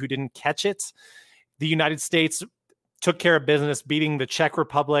those of you who didn't catch it, the United States took care of business, beating the Czech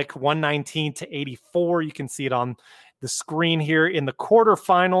Republic 119-84. You can see it on the screen here. In the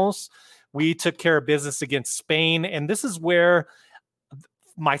quarterfinals, we took care of business against Spain. And this is where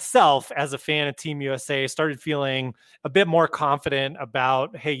myself, as a fan of Team USA, started feeling a bit more confident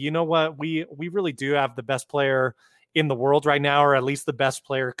about, hey, you know what? We really do have the best player in the world right now, or at least the best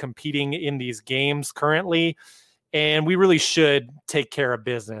player competing in these games currently. And we really should take care of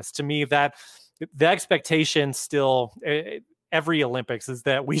business. To me, that the expectation still every Olympics is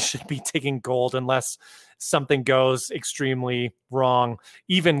that we should be taking gold unless something goes extremely wrong,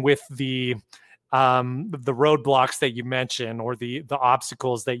 even with the roadblocks that you mentioned or the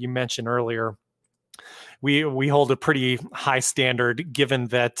obstacles that you mentioned earlier. We hold a pretty high standard, given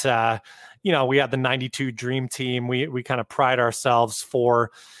that we have the '92 Dream Team. We kind of pride ourselves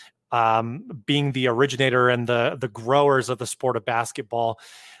for being the originator and the growers of the sport of basketball.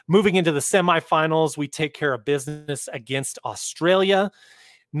 Moving into the semifinals, we take care of business against Australia.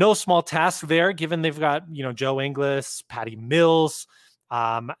 No small task there, given they've got, Joe Ingles, Patty Mills.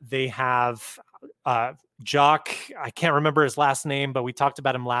 They have Jock, I can't remember his last name, but we talked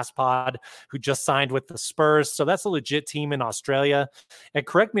about him last pod, who just signed with the Spurs. So that's a legit team in Australia. And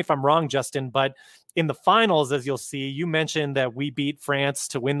correct me if I'm wrong, Justin, but in the finals, as you'll see, you mentioned that we beat France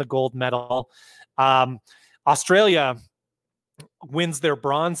to win the gold medal. Australia, wins their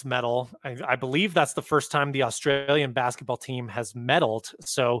bronze medal. I believe that's the first time the Australian basketball team has medaled.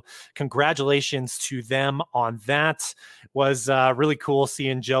 So congratulations to them on that. Was really cool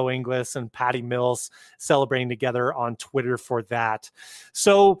seeing Joe Inglis and Patty Mills celebrating together on Twitter for that.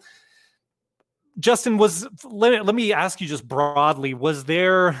 So Justin, let me ask you just broadly, was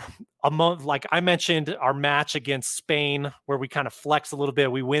there a month, like I mentioned, our match against Spain, where we kind of flex a little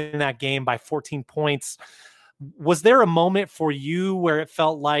bit, we win that game by 14 points. Was there a moment for you where it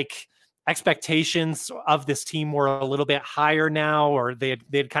felt like expectations of this team were a little bit higher now, or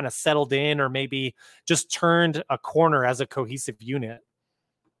they'd kind of settled in, or maybe just turned a corner as a cohesive unit?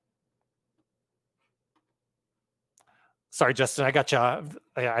 Sorry, Justin, I got you.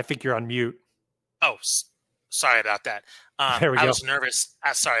 I think you're on mute. Oh, sorry about that. There we go. I was nervous.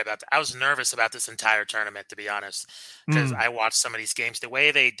 Sorry about that. I was nervous about this entire tournament, to be honest, because I watched some of these games. The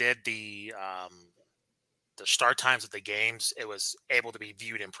way they did the start times of the games, it was able to be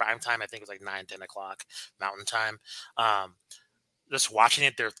viewed in prime time. I think it was like 9-10 o'clock Mountain Time. Just watching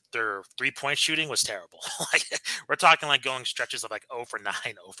it, their 3-point shooting was terrible. Like, we're talking like going stretches of like 0 for 9,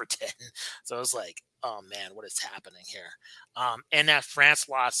 0 for 10. So it was like, oh man, what is happening here? And that France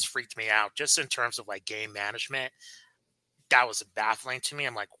loss freaked me out just in terms of like game management. That was baffling to me.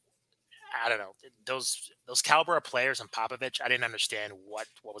 I'm like, I don't know, those caliber of players and Popovich, I didn't understand what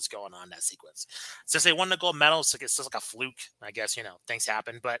was going on in that sequence. Since they won the gold medal, it's just like a fluke. I guess, things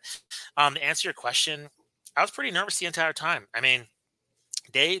happen. But to answer your question, I was pretty nervous the entire time. I mean,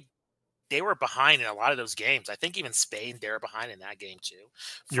 they were behind in a lot of those games. I think even Spain, they were behind in that game too.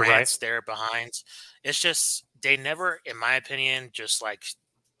 You're France, right. they're behind. It's just, they never, in my opinion, just like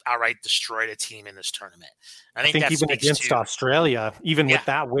outright destroyed a team in this tournament. I think that even speaks against to Australia, even with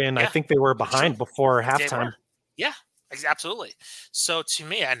that win, I think they were behind before halftime. Yeah, absolutely. So to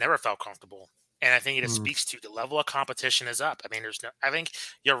me, I never felt comfortable. And I think it speaks to the level of competition is up. I mean, I think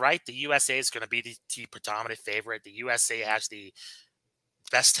you're right. The USA is going to be the predominant favorite. The USA has the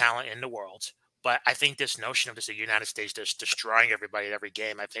best talent in the world. But I think this notion of just the United States just destroying everybody at every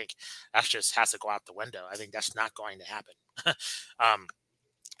game, I think that just has to go out the window. I think that's not going to happen.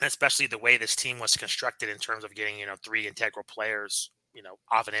 Especially the way this team was constructed in terms of getting, 3 integral players,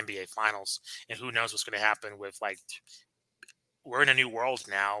 off an NBA finals. And who knows what's going to happen with, like, we're in a new world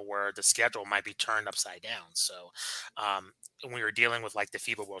now where the schedule might be turned upside down. So when we were dealing with like the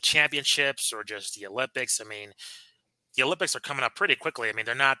FIBA World Championships or just the Olympics, I mean, the Olympics are coming up pretty quickly. I mean,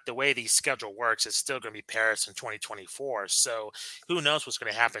 they're not, the way the schedule works, it's still going to be Paris in 2024. So who knows what's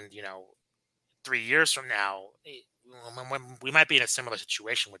going to happen, 3 years from now, when we might be in a similar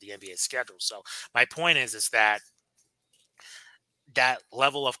situation with the NBA schedule. So my point is that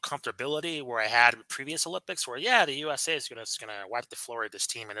level of comfortability where I had with previous Olympics, where the USA is gonna wipe the floor of this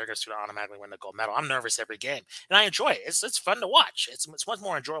team and they're just gonna automatically win the gold medal. I'm nervous every game, and I enjoy it. It's fun to watch. It's much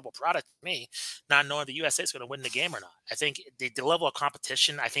more enjoyable product to me, not knowing the USA is gonna win the game or not. I think the level of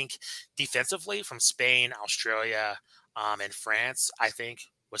competition, I think defensively from Spain, Australia, and France, I think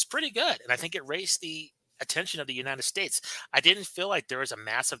was pretty good, and I think it raised the attention of the United States. I didn't feel like there was a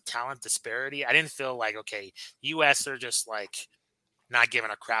massive talent disparity. I didn't feel like, okay, US are just like not giving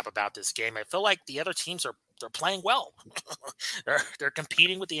a crap about this game. I feel like the other teams they're playing well. they're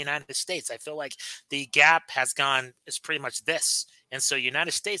competing with the United States. I feel like the gap is pretty much this. And so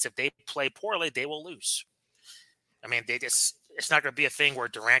United States, if they play poorly, they will lose. I mean, it's not going to be a thing where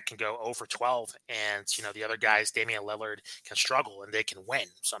Durant can go 0 for 12 and, the other guys, Damian Lillard, can struggle and they can win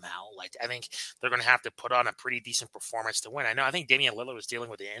somehow. Like, I think they're going to have to put on a pretty decent performance to win. I think Damian Lillard was dealing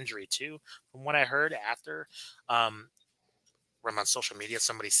with an injury too, from what I heard after. From on social media,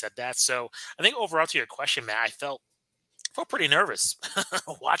 somebody said that. So I think overall, to your question, Matt, I felt pretty nervous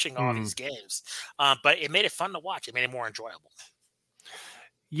watching all these games, but it made it fun to watch. It made it more enjoyable.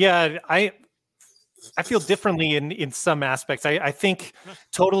 Yeah, I feel differently in some aspects. I think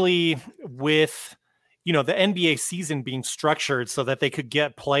totally with the NBA season being structured so that they could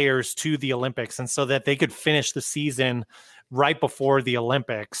get players to the Olympics and so that they could finish the season right before the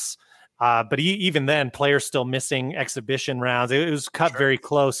Olympics. But even then, players still missing exhibition rounds. It was cut very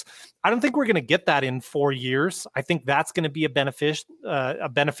close. I don't think we're going to get that in 4 years. I think that's going to be a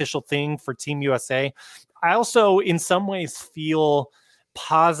beneficial thing for Team USA. I also, in some ways, feel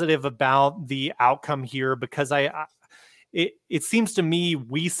positive about the outcome here because it seems to me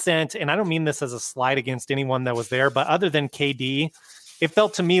we sent, and I don't mean this as a slight against anyone that was there, but other than KD, it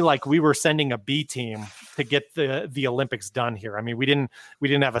felt to me like we were sending a B team to get the Olympics done here. I mean, we didn't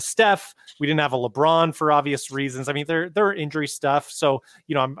have a Steph, we didn't have a LeBron for obvious reasons. I mean, there are injury stuff. So,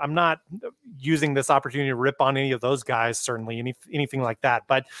 I'm not using this opportunity to rip on any of those guys, certainly anything like that.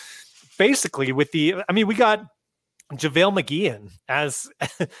 But basically we got JaVale McGee as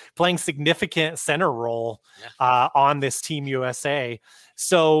playing significant center role on this Team USA.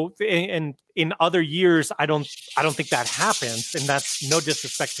 So in other years, I don't think that happens, and that's no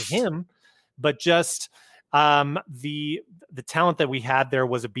disrespect to him, but just the talent that we had there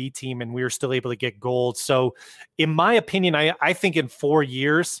was a B team, and we were still able to get gold. So in my opinion, I think in 4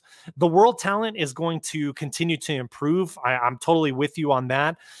 years, the world talent is going to continue to improve. I'm totally with you on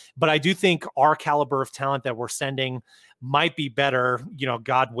that. But I do think our caliber of talent that we're sending might be better,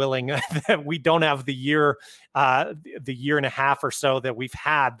 God willing, that we don't have the year and a half or so that we've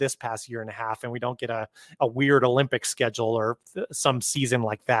had this past year and a half, and we don't get a weird Olympic schedule or some season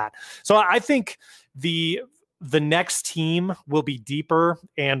like that. So I think the next team will be deeper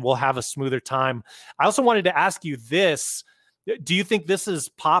and we'll have a smoother time. I also wanted to ask you this. Do you think this is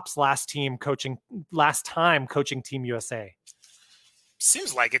Pop's last time coaching Team USA?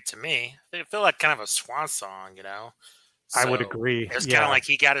 Seems like it to me. They feel like kind of a swan song, So I would agree. It's kind of like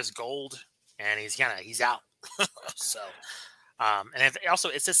he got his gold and he's out. So, and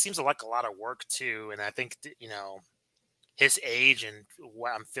it just seems like a lot of work too. And I think, his age and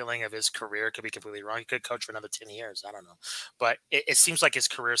what I'm feeling of his career could be completely wrong. He could coach for another 10 years. I don't know. But it seems like his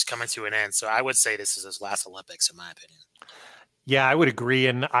career is coming to an end. So I would say this is his last Olympics, in my opinion. Yeah, I would agree.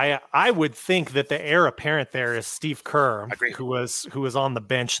 And I would think that the heir apparent there is Steve Kerr, who was on the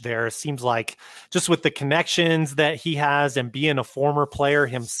bench there. It seems like just with the connections that he has and being a former player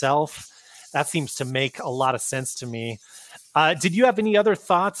himself, that seems to make a lot of sense to me. Did you have any other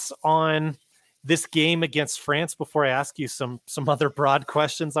thoughts on this game against France before I ask you some other broad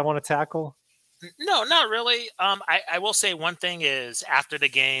questions I want to tackle? No, not really. I will say one thing is after the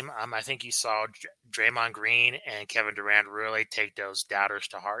game, I think you saw Draymond Green and Kevin Durant really take those doubters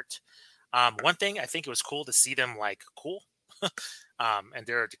to heart. One thing, I think it was cool to see them cool. And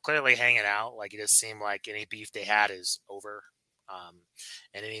they're clearly hanging out. Like it just seemed like any beef they had is over.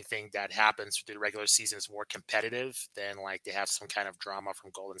 And anything that happens through the regular season is more competitive than they have some kind of drama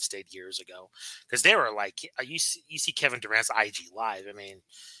from Golden State years ago. Because they were you see Kevin Durant's IG live. I mean,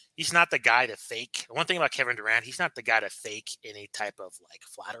 he's not the guy to fake. One thing about Kevin Durant, he's not the guy to fake any type of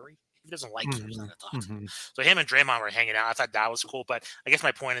flattery. He doesn't like you. He's not going to talk to you. So him and Draymond were hanging out. I thought that was cool. But I guess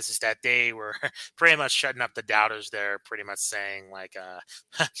my point is that they were pretty much shutting up the doubters there, pretty much saying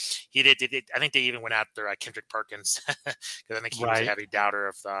he did. I think they even went after Kendrick Perkins because I think he was a heavy doubter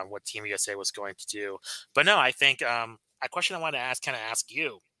of what Team USA was going to do. But no, I think a question I wanted to ask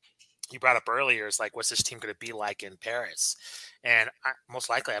you. You brought up earlier is what's this team going to be like in Paris? And most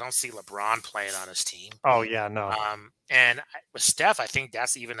likely, I don't see LeBron playing on his team. Oh yeah, no. And with Steph, I think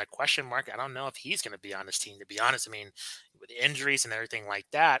that's even a question mark. I don't know if he's going to be on his team. To be honest, I mean, with injuries and everything like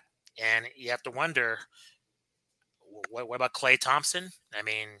that, and you have to wonder, what about Klay Thompson? I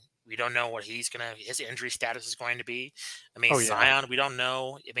mean, we don't know what his injury status is going to be. I mean, Zion, we don't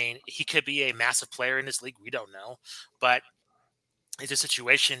know. I mean, he could be a massive player in this league. We don't know, but. It's a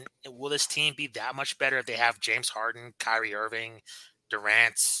situation. Will this team be that much better if they have James Harden, Kyrie Irving,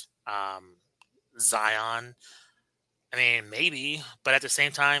 Durant, Zion? I mean, maybe, but at the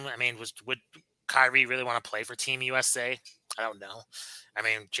same time, I mean, would Kyrie really want to play for Team USA? I don't know. I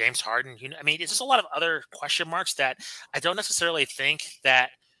mean, James Harden. I mean, it's just a lot of other question marks that I don't necessarily think that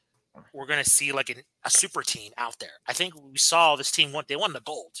we're going to see a super team out there. I think we saw this team they won the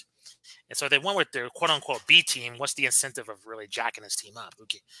gold. And so they went with their quote unquote B team. What's the incentive of really jacking this team up?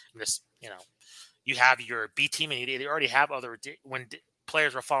 Okay. You have your B team and they already have when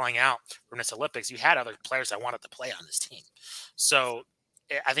players were falling out from this Olympics, you had other players that wanted to play on this team. So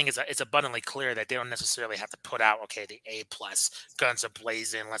I think it's abundantly clear that they don't necessarily have to put out, the A plus guns are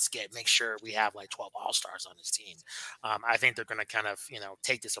blazing. Let's make sure we have 12 all-stars on this team. I think they're going to kind of,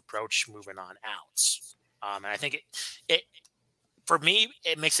 take this approach moving on out. And I think it for me,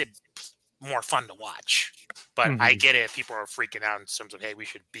 it makes it more fun to watch, but I get it. If people are freaking out in terms of, hey, we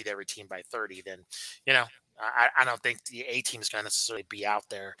should beat every team by 30, then, I don't think the A team is going to necessarily be out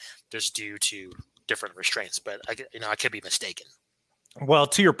there just due to different restraints, but I could be mistaken. Well,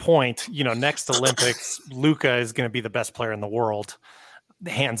 to your point, next Olympics, Luka is going to be the best player in the world,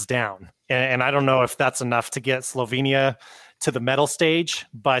 hands down. And I don't know if that's enough to get Slovenia to the medal stage,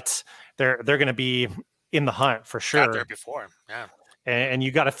 but they're going to be in the hunt for sure. Got there before, yeah. And you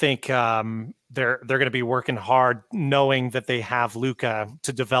got to think they're going to be working hard, knowing that they have Luka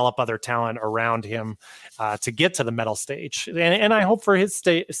to develop other talent around him to get to the medal stage. And I hope for his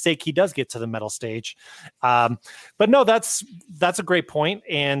sake he does get to the medal stage. But no, that's a great point.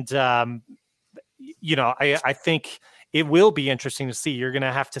 And I think it will be interesting to see. You're going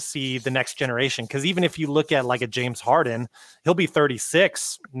to have to see the next generation, because even if you look at like a James Harden, he'll be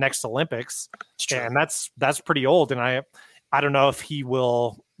 36 next Olympics, and that's pretty old. And I don't know if he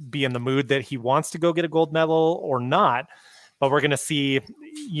will be in the mood that he wants to go get a gold medal or not. But we're going to see,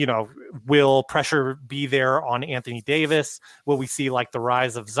 will pressure be there on Anthony Davis? Will we see like the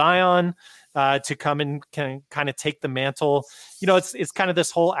rise of Zion to come and can kind of take the mantle? It's kind of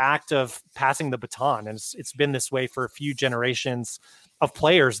this whole act of passing the baton. And it's been this way for a few generations of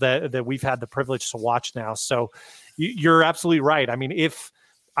players that we've had the privilege to watch now. So you're absolutely right. I mean,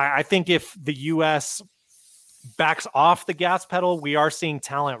 I think if the U.S. backs off the gas pedal, we are seeing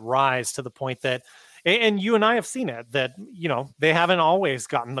talent rise to the point that, and you and I have seen it, that, they haven't always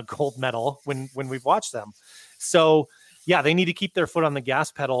gotten the gold medal when we've watched them. So yeah, they need to keep their foot on the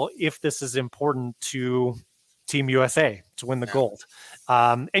gas pedal if this is important to Team USA to win the gold.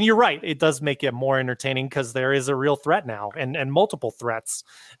 And you're right. It does make it more entertaining because there is a real threat now and multiple threats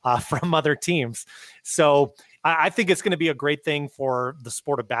from other teams. So I think it's going to be a great thing for the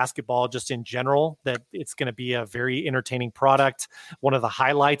sport of basketball just in general, that it's going to be a very entertaining product. One of the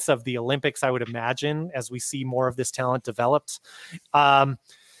highlights of the Olympics, I would imagine, as we see more of this talent developed. Let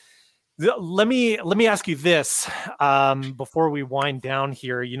me ask you this before we wind down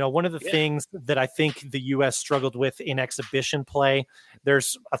here. One of the things that I think the U.S. struggled with in exhibition play,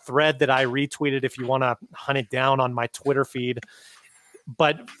 there's a thread that I retweeted if you want to hunt it down on my Twitter feed.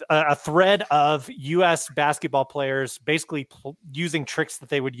 But a thread of U.S. basketball players basically using tricks that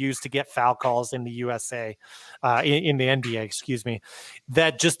they would use to get foul calls in the USA, in the NBA, excuse me,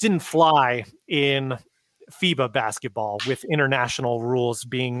 that just didn't fly in FIBA basketball, with international rules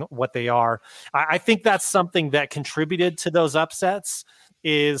being what they are. I think that's something that contributed to those upsets,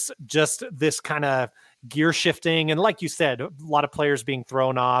 is just this kind of gear shifting. And like you said, a lot of players being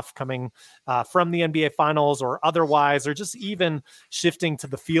thrown off coming from the NBA finals or otherwise, or just even shifting to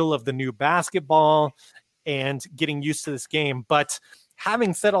the feel of the new basketball and getting used to this game. But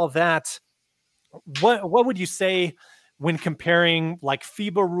having said all that, what would you say when comparing like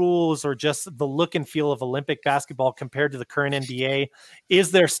FIBA rules or just the look and feel of Olympic basketball compared to the current NBA? Is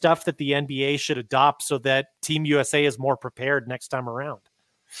there stuff that the NBA should adopt so that Team USA is more prepared next time around?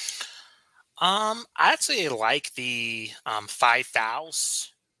 I actually like the 5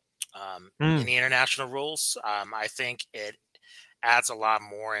 fouls in the international rules. I think it adds a lot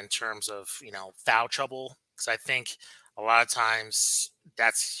more in terms of, foul trouble, because I think a lot of times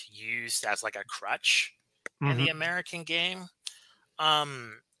that's used as like a crutch in the American game.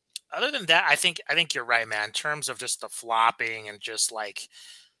 Other than that, I think you're right, man, in terms of just the flopping and just like,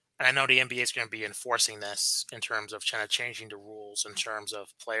 and I know the NBA is going to be enforcing this in terms of kind of changing the rules in terms of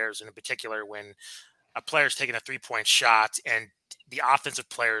players, and in particular when a player's taking a 3-point shot and the offensive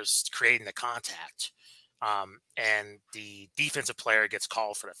player's creating the contact, and the defensive player gets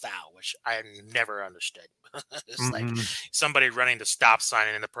called for the foul, which I never understood. It's like somebody running the stop sign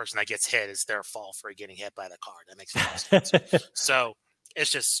and the person that gets hit is their fault for getting hit by the car. That makes no sense. So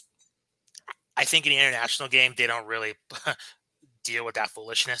it's just, I think in the international game, they don't really deal with that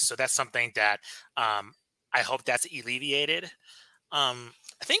foolishness. So that's something that I hope that's alleviated. I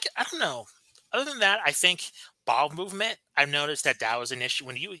don't know. Other than that, I think ball movement, I've noticed that was an issue.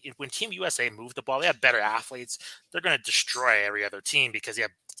 When Team USA moved the ball, they have better athletes. They're going to destroy every other team because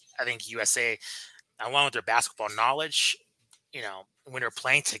I think USA, along with their basketball knowledge, when they're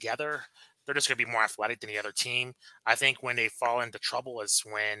playing together, they're just going to be more athletic than the other team. I think when they fall into trouble is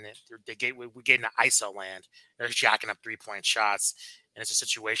when we get into ISO land. They're jacking up 3-point shots, and it's a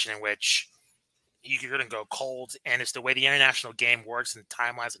situation in which you're going to go cold. And it's the way the international game works and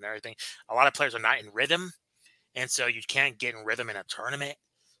timelines and everything. A lot of players are not in rhythm, and so you can't get in rhythm in a tournament.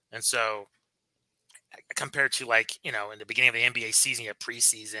 And so compared to in the beginning of the NBA season, you have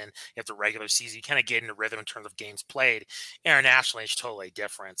preseason, you have the regular season, you kind of get into rhythm in terms of games played. Internationally, it's totally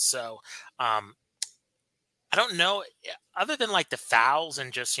different. So I don't know, other than like the fouls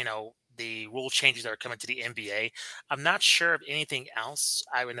and just, the rule changes that are coming to the NBA, I'm not sure of anything else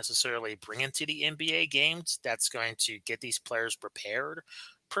I would necessarily bring into the NBA games that's going to get these players prepared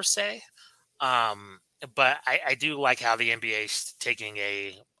per se. But I do like how the NBA is taking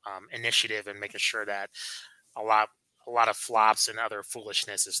a initiative and making sure that a lot of flops and other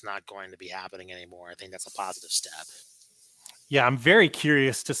foolishness is not going to be happening anymore. I think that's a positive step. Yeah, I'm very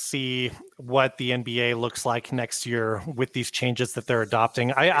curious to see what the NBA looks like next year with these changes that they're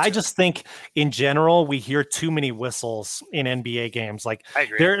adopting. I just think in general, we hear too many whistles in NBA games. Like I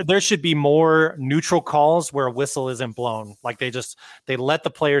agree. There should be more neutral calls where a whistle isn't blown. Like they let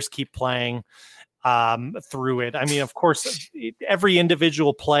the players keep playing. through it. I mean, of course, every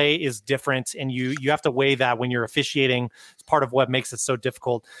individual play is different, and you have to weigh that when you're officiating. It's part of what makes it so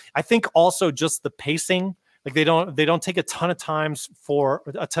difficult. I think also just the pacing, like they don't take a ton of time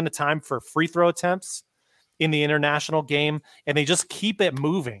for free throw attempts in the international game, and they just keep it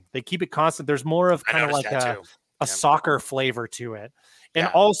moving. They keep it constant. There's more of kind of like a soccer flavor to it. And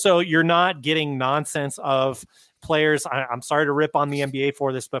also you're not getting nonsense of players. I'm sorry to rip on the NBA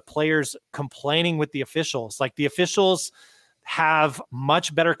for this, but players complaining with the officials. Like the officials have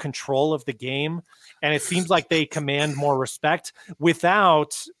much better control of the game, and it seems like they command more respect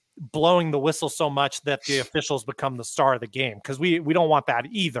without blowing the whistle so much that the officials become the star of the game, because we don't want that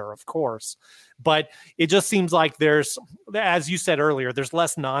either, of course. But it just seems like there's, as you said earlier, there's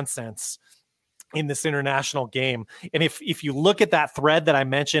less nonsense in this international game. And if you look at that thread that I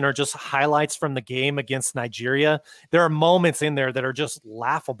mentioned, or just highlights from the game against Nigeria, there are moments in there that are just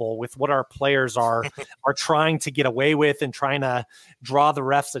laughable with what our players are trying to get away with and trying to draw the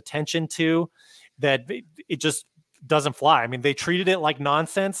refs' attention to, that it just doesn't fly. I mean, they treated it like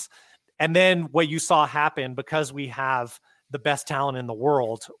nonsense. And then what you saw happen, because we have the best talent in the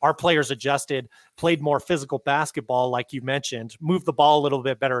world, our players adjusted, played more physical basketball, like you mentioned, moved the ball a little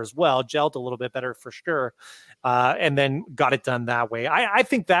bit better as well, gelled a little bit better for sure, and then got it done that way. I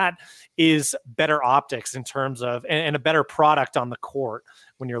think that is better optics in terms of, and a better product on the court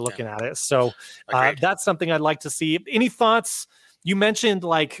when you're looking at it. So that's something I'd like to see. Any thoughts? You mentioned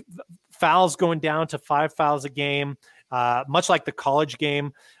like fouls going down to 5 fouls a game. Much like the college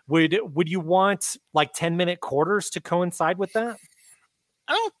game, would you want like 10-minute quarters to coincide with that?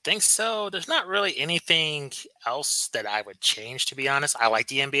 I don't think so. There's not really anything else that I would change, to be honest. I like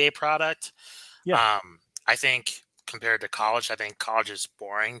the NBA product. Yeah. I think compared to college, I think college is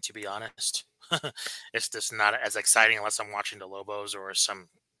boring, to be honest. It's just not as exciting unless I'm watching the Lobos or some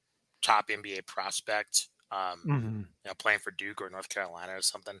top NBA prospect. Playing for Duke or North Carolina or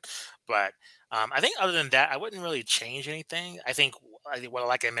something. But I think other than that, I wouldn't really change anything. I think, well,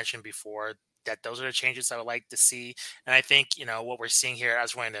 like I mentioned before, that those are the changes I would like to see. And I think, what we're seeing here, I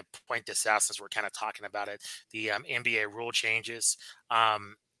was wanting to point this out since we're kind of talking about it, the NBA rule changes.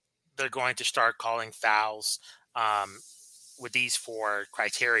 They're going to start calling fouls with these 4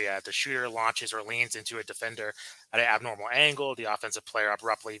 criteria. If the shooter launches or leans into a defender at an abnormal angle, the offensive player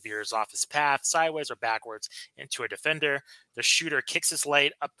abruptly veers off his path sideways or backwards into a defender, the shooter kicks his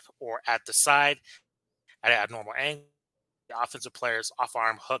leg up or at the side at an abnormal angle, the offensive player's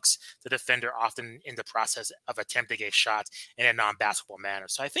off-arm hooks the defender, often in the process of attempting a shot in a non-basketball manner.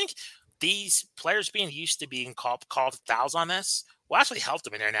 So I think these players being used to being called fouls on this will actually help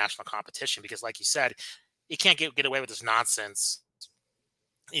them in international competition, because like you said, you can't get away with this nonsense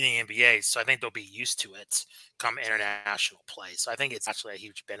in the NBA. So I think they'll be used to it come international play. So I think it's actually a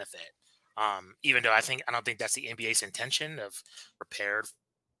huge benefit. Even though I don't think that's the NBA's intention of prepared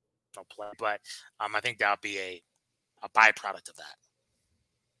play, but I think that'll be a byproduct of that.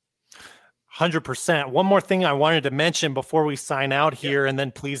 100%. One more thing I wanted to mention before we sign out here, and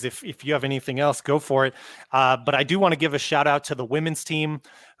then please, if you have anything else, go for it. But I do want to give a shout out to the women's team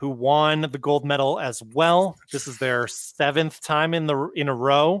who won the gold medal as well. This is their 7th time in a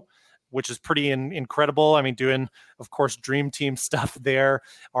row, which is pretty incredible. I mean, doing, of course, dream team stuff there.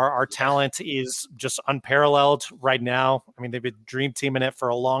 Our talent is just unparalleled right now. I mean, they've been dream teaming it for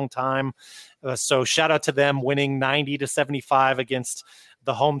a long time. So shout out to them winning 90-75 against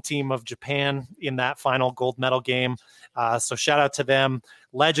the home team of Japan in that final gold medal game. So shout out to them.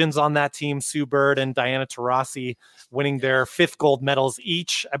 Legends on that team, Sue Bird and Diana Taurasi, winning their 5th gold medals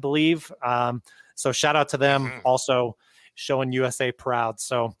each, I believe. So shout out to them, also showing USA proud.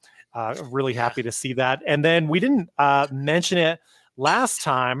 So really happy to see that. And then we didn't mention it last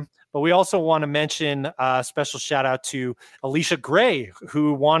time, but we also want to mention a special shout out to Alicia Gray,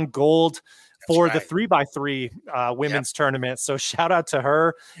 who won gold for the 3x3 women's tournament. So shout out to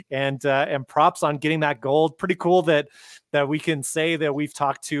her, and props on getting that gold. Pretty cool that we can say that we've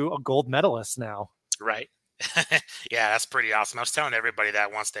talked to a gold medalist now. Right. Yeah, that's pretty awesome. I was telling everybody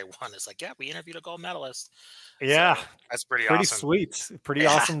that once they won, it's like, yeah, we interviewed a gold medalist. Yeah, so that's pretty awesome. Sweet. Pretty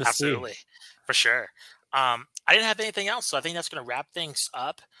awesome to absolutely. See. For sure. I didn't have anything else, so I think that's going to wrap things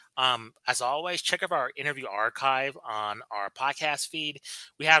up. As always, check out our interview archive on our podcast feed.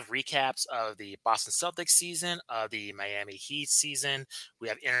 We have recaps of the Boston Celtics season, of the Miami Heat season. We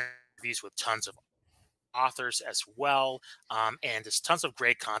have interviews with tons of authors as well. And there's tons of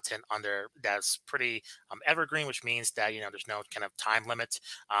great content on there that's pretty evergreen, which means that, there's no kind of time limit.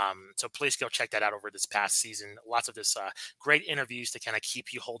 So please go check that out over this past season. Lots of this great interviews to kind of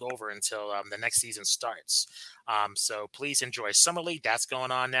keep you hold over until the next season starts. So please enjoy Summer League. That's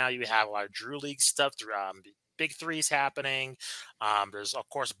going on now. You have a lot of Drew League stuff through Big Threes happening. There's, of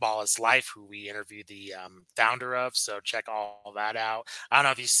course, Ball is Life, who we interviewed the founder of. So check all that out. I don't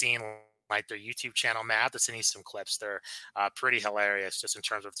know if you've seen like their YouTube channel, Matt. I have to send you some clips. They're pretty hilarious just in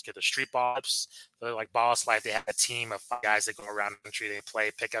terms of the street ball clips. They're like Ball is Life. They have a team of 5 guys that go around the country. They play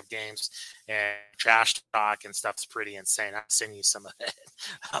pickup games and trash talk and stuff's pretty insane. I'll send you some of it.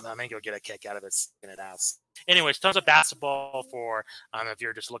 I think you'll get a kick out of it, seeing it out. Anyways, tons of basketball for if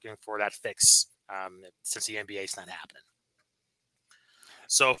you're just looking for that fix since the NBA is not happening.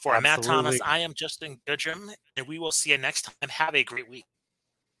 So for Matt Thomas, I am Justin Goodrum, and we will see you next time. Have a great week.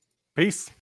 Peace.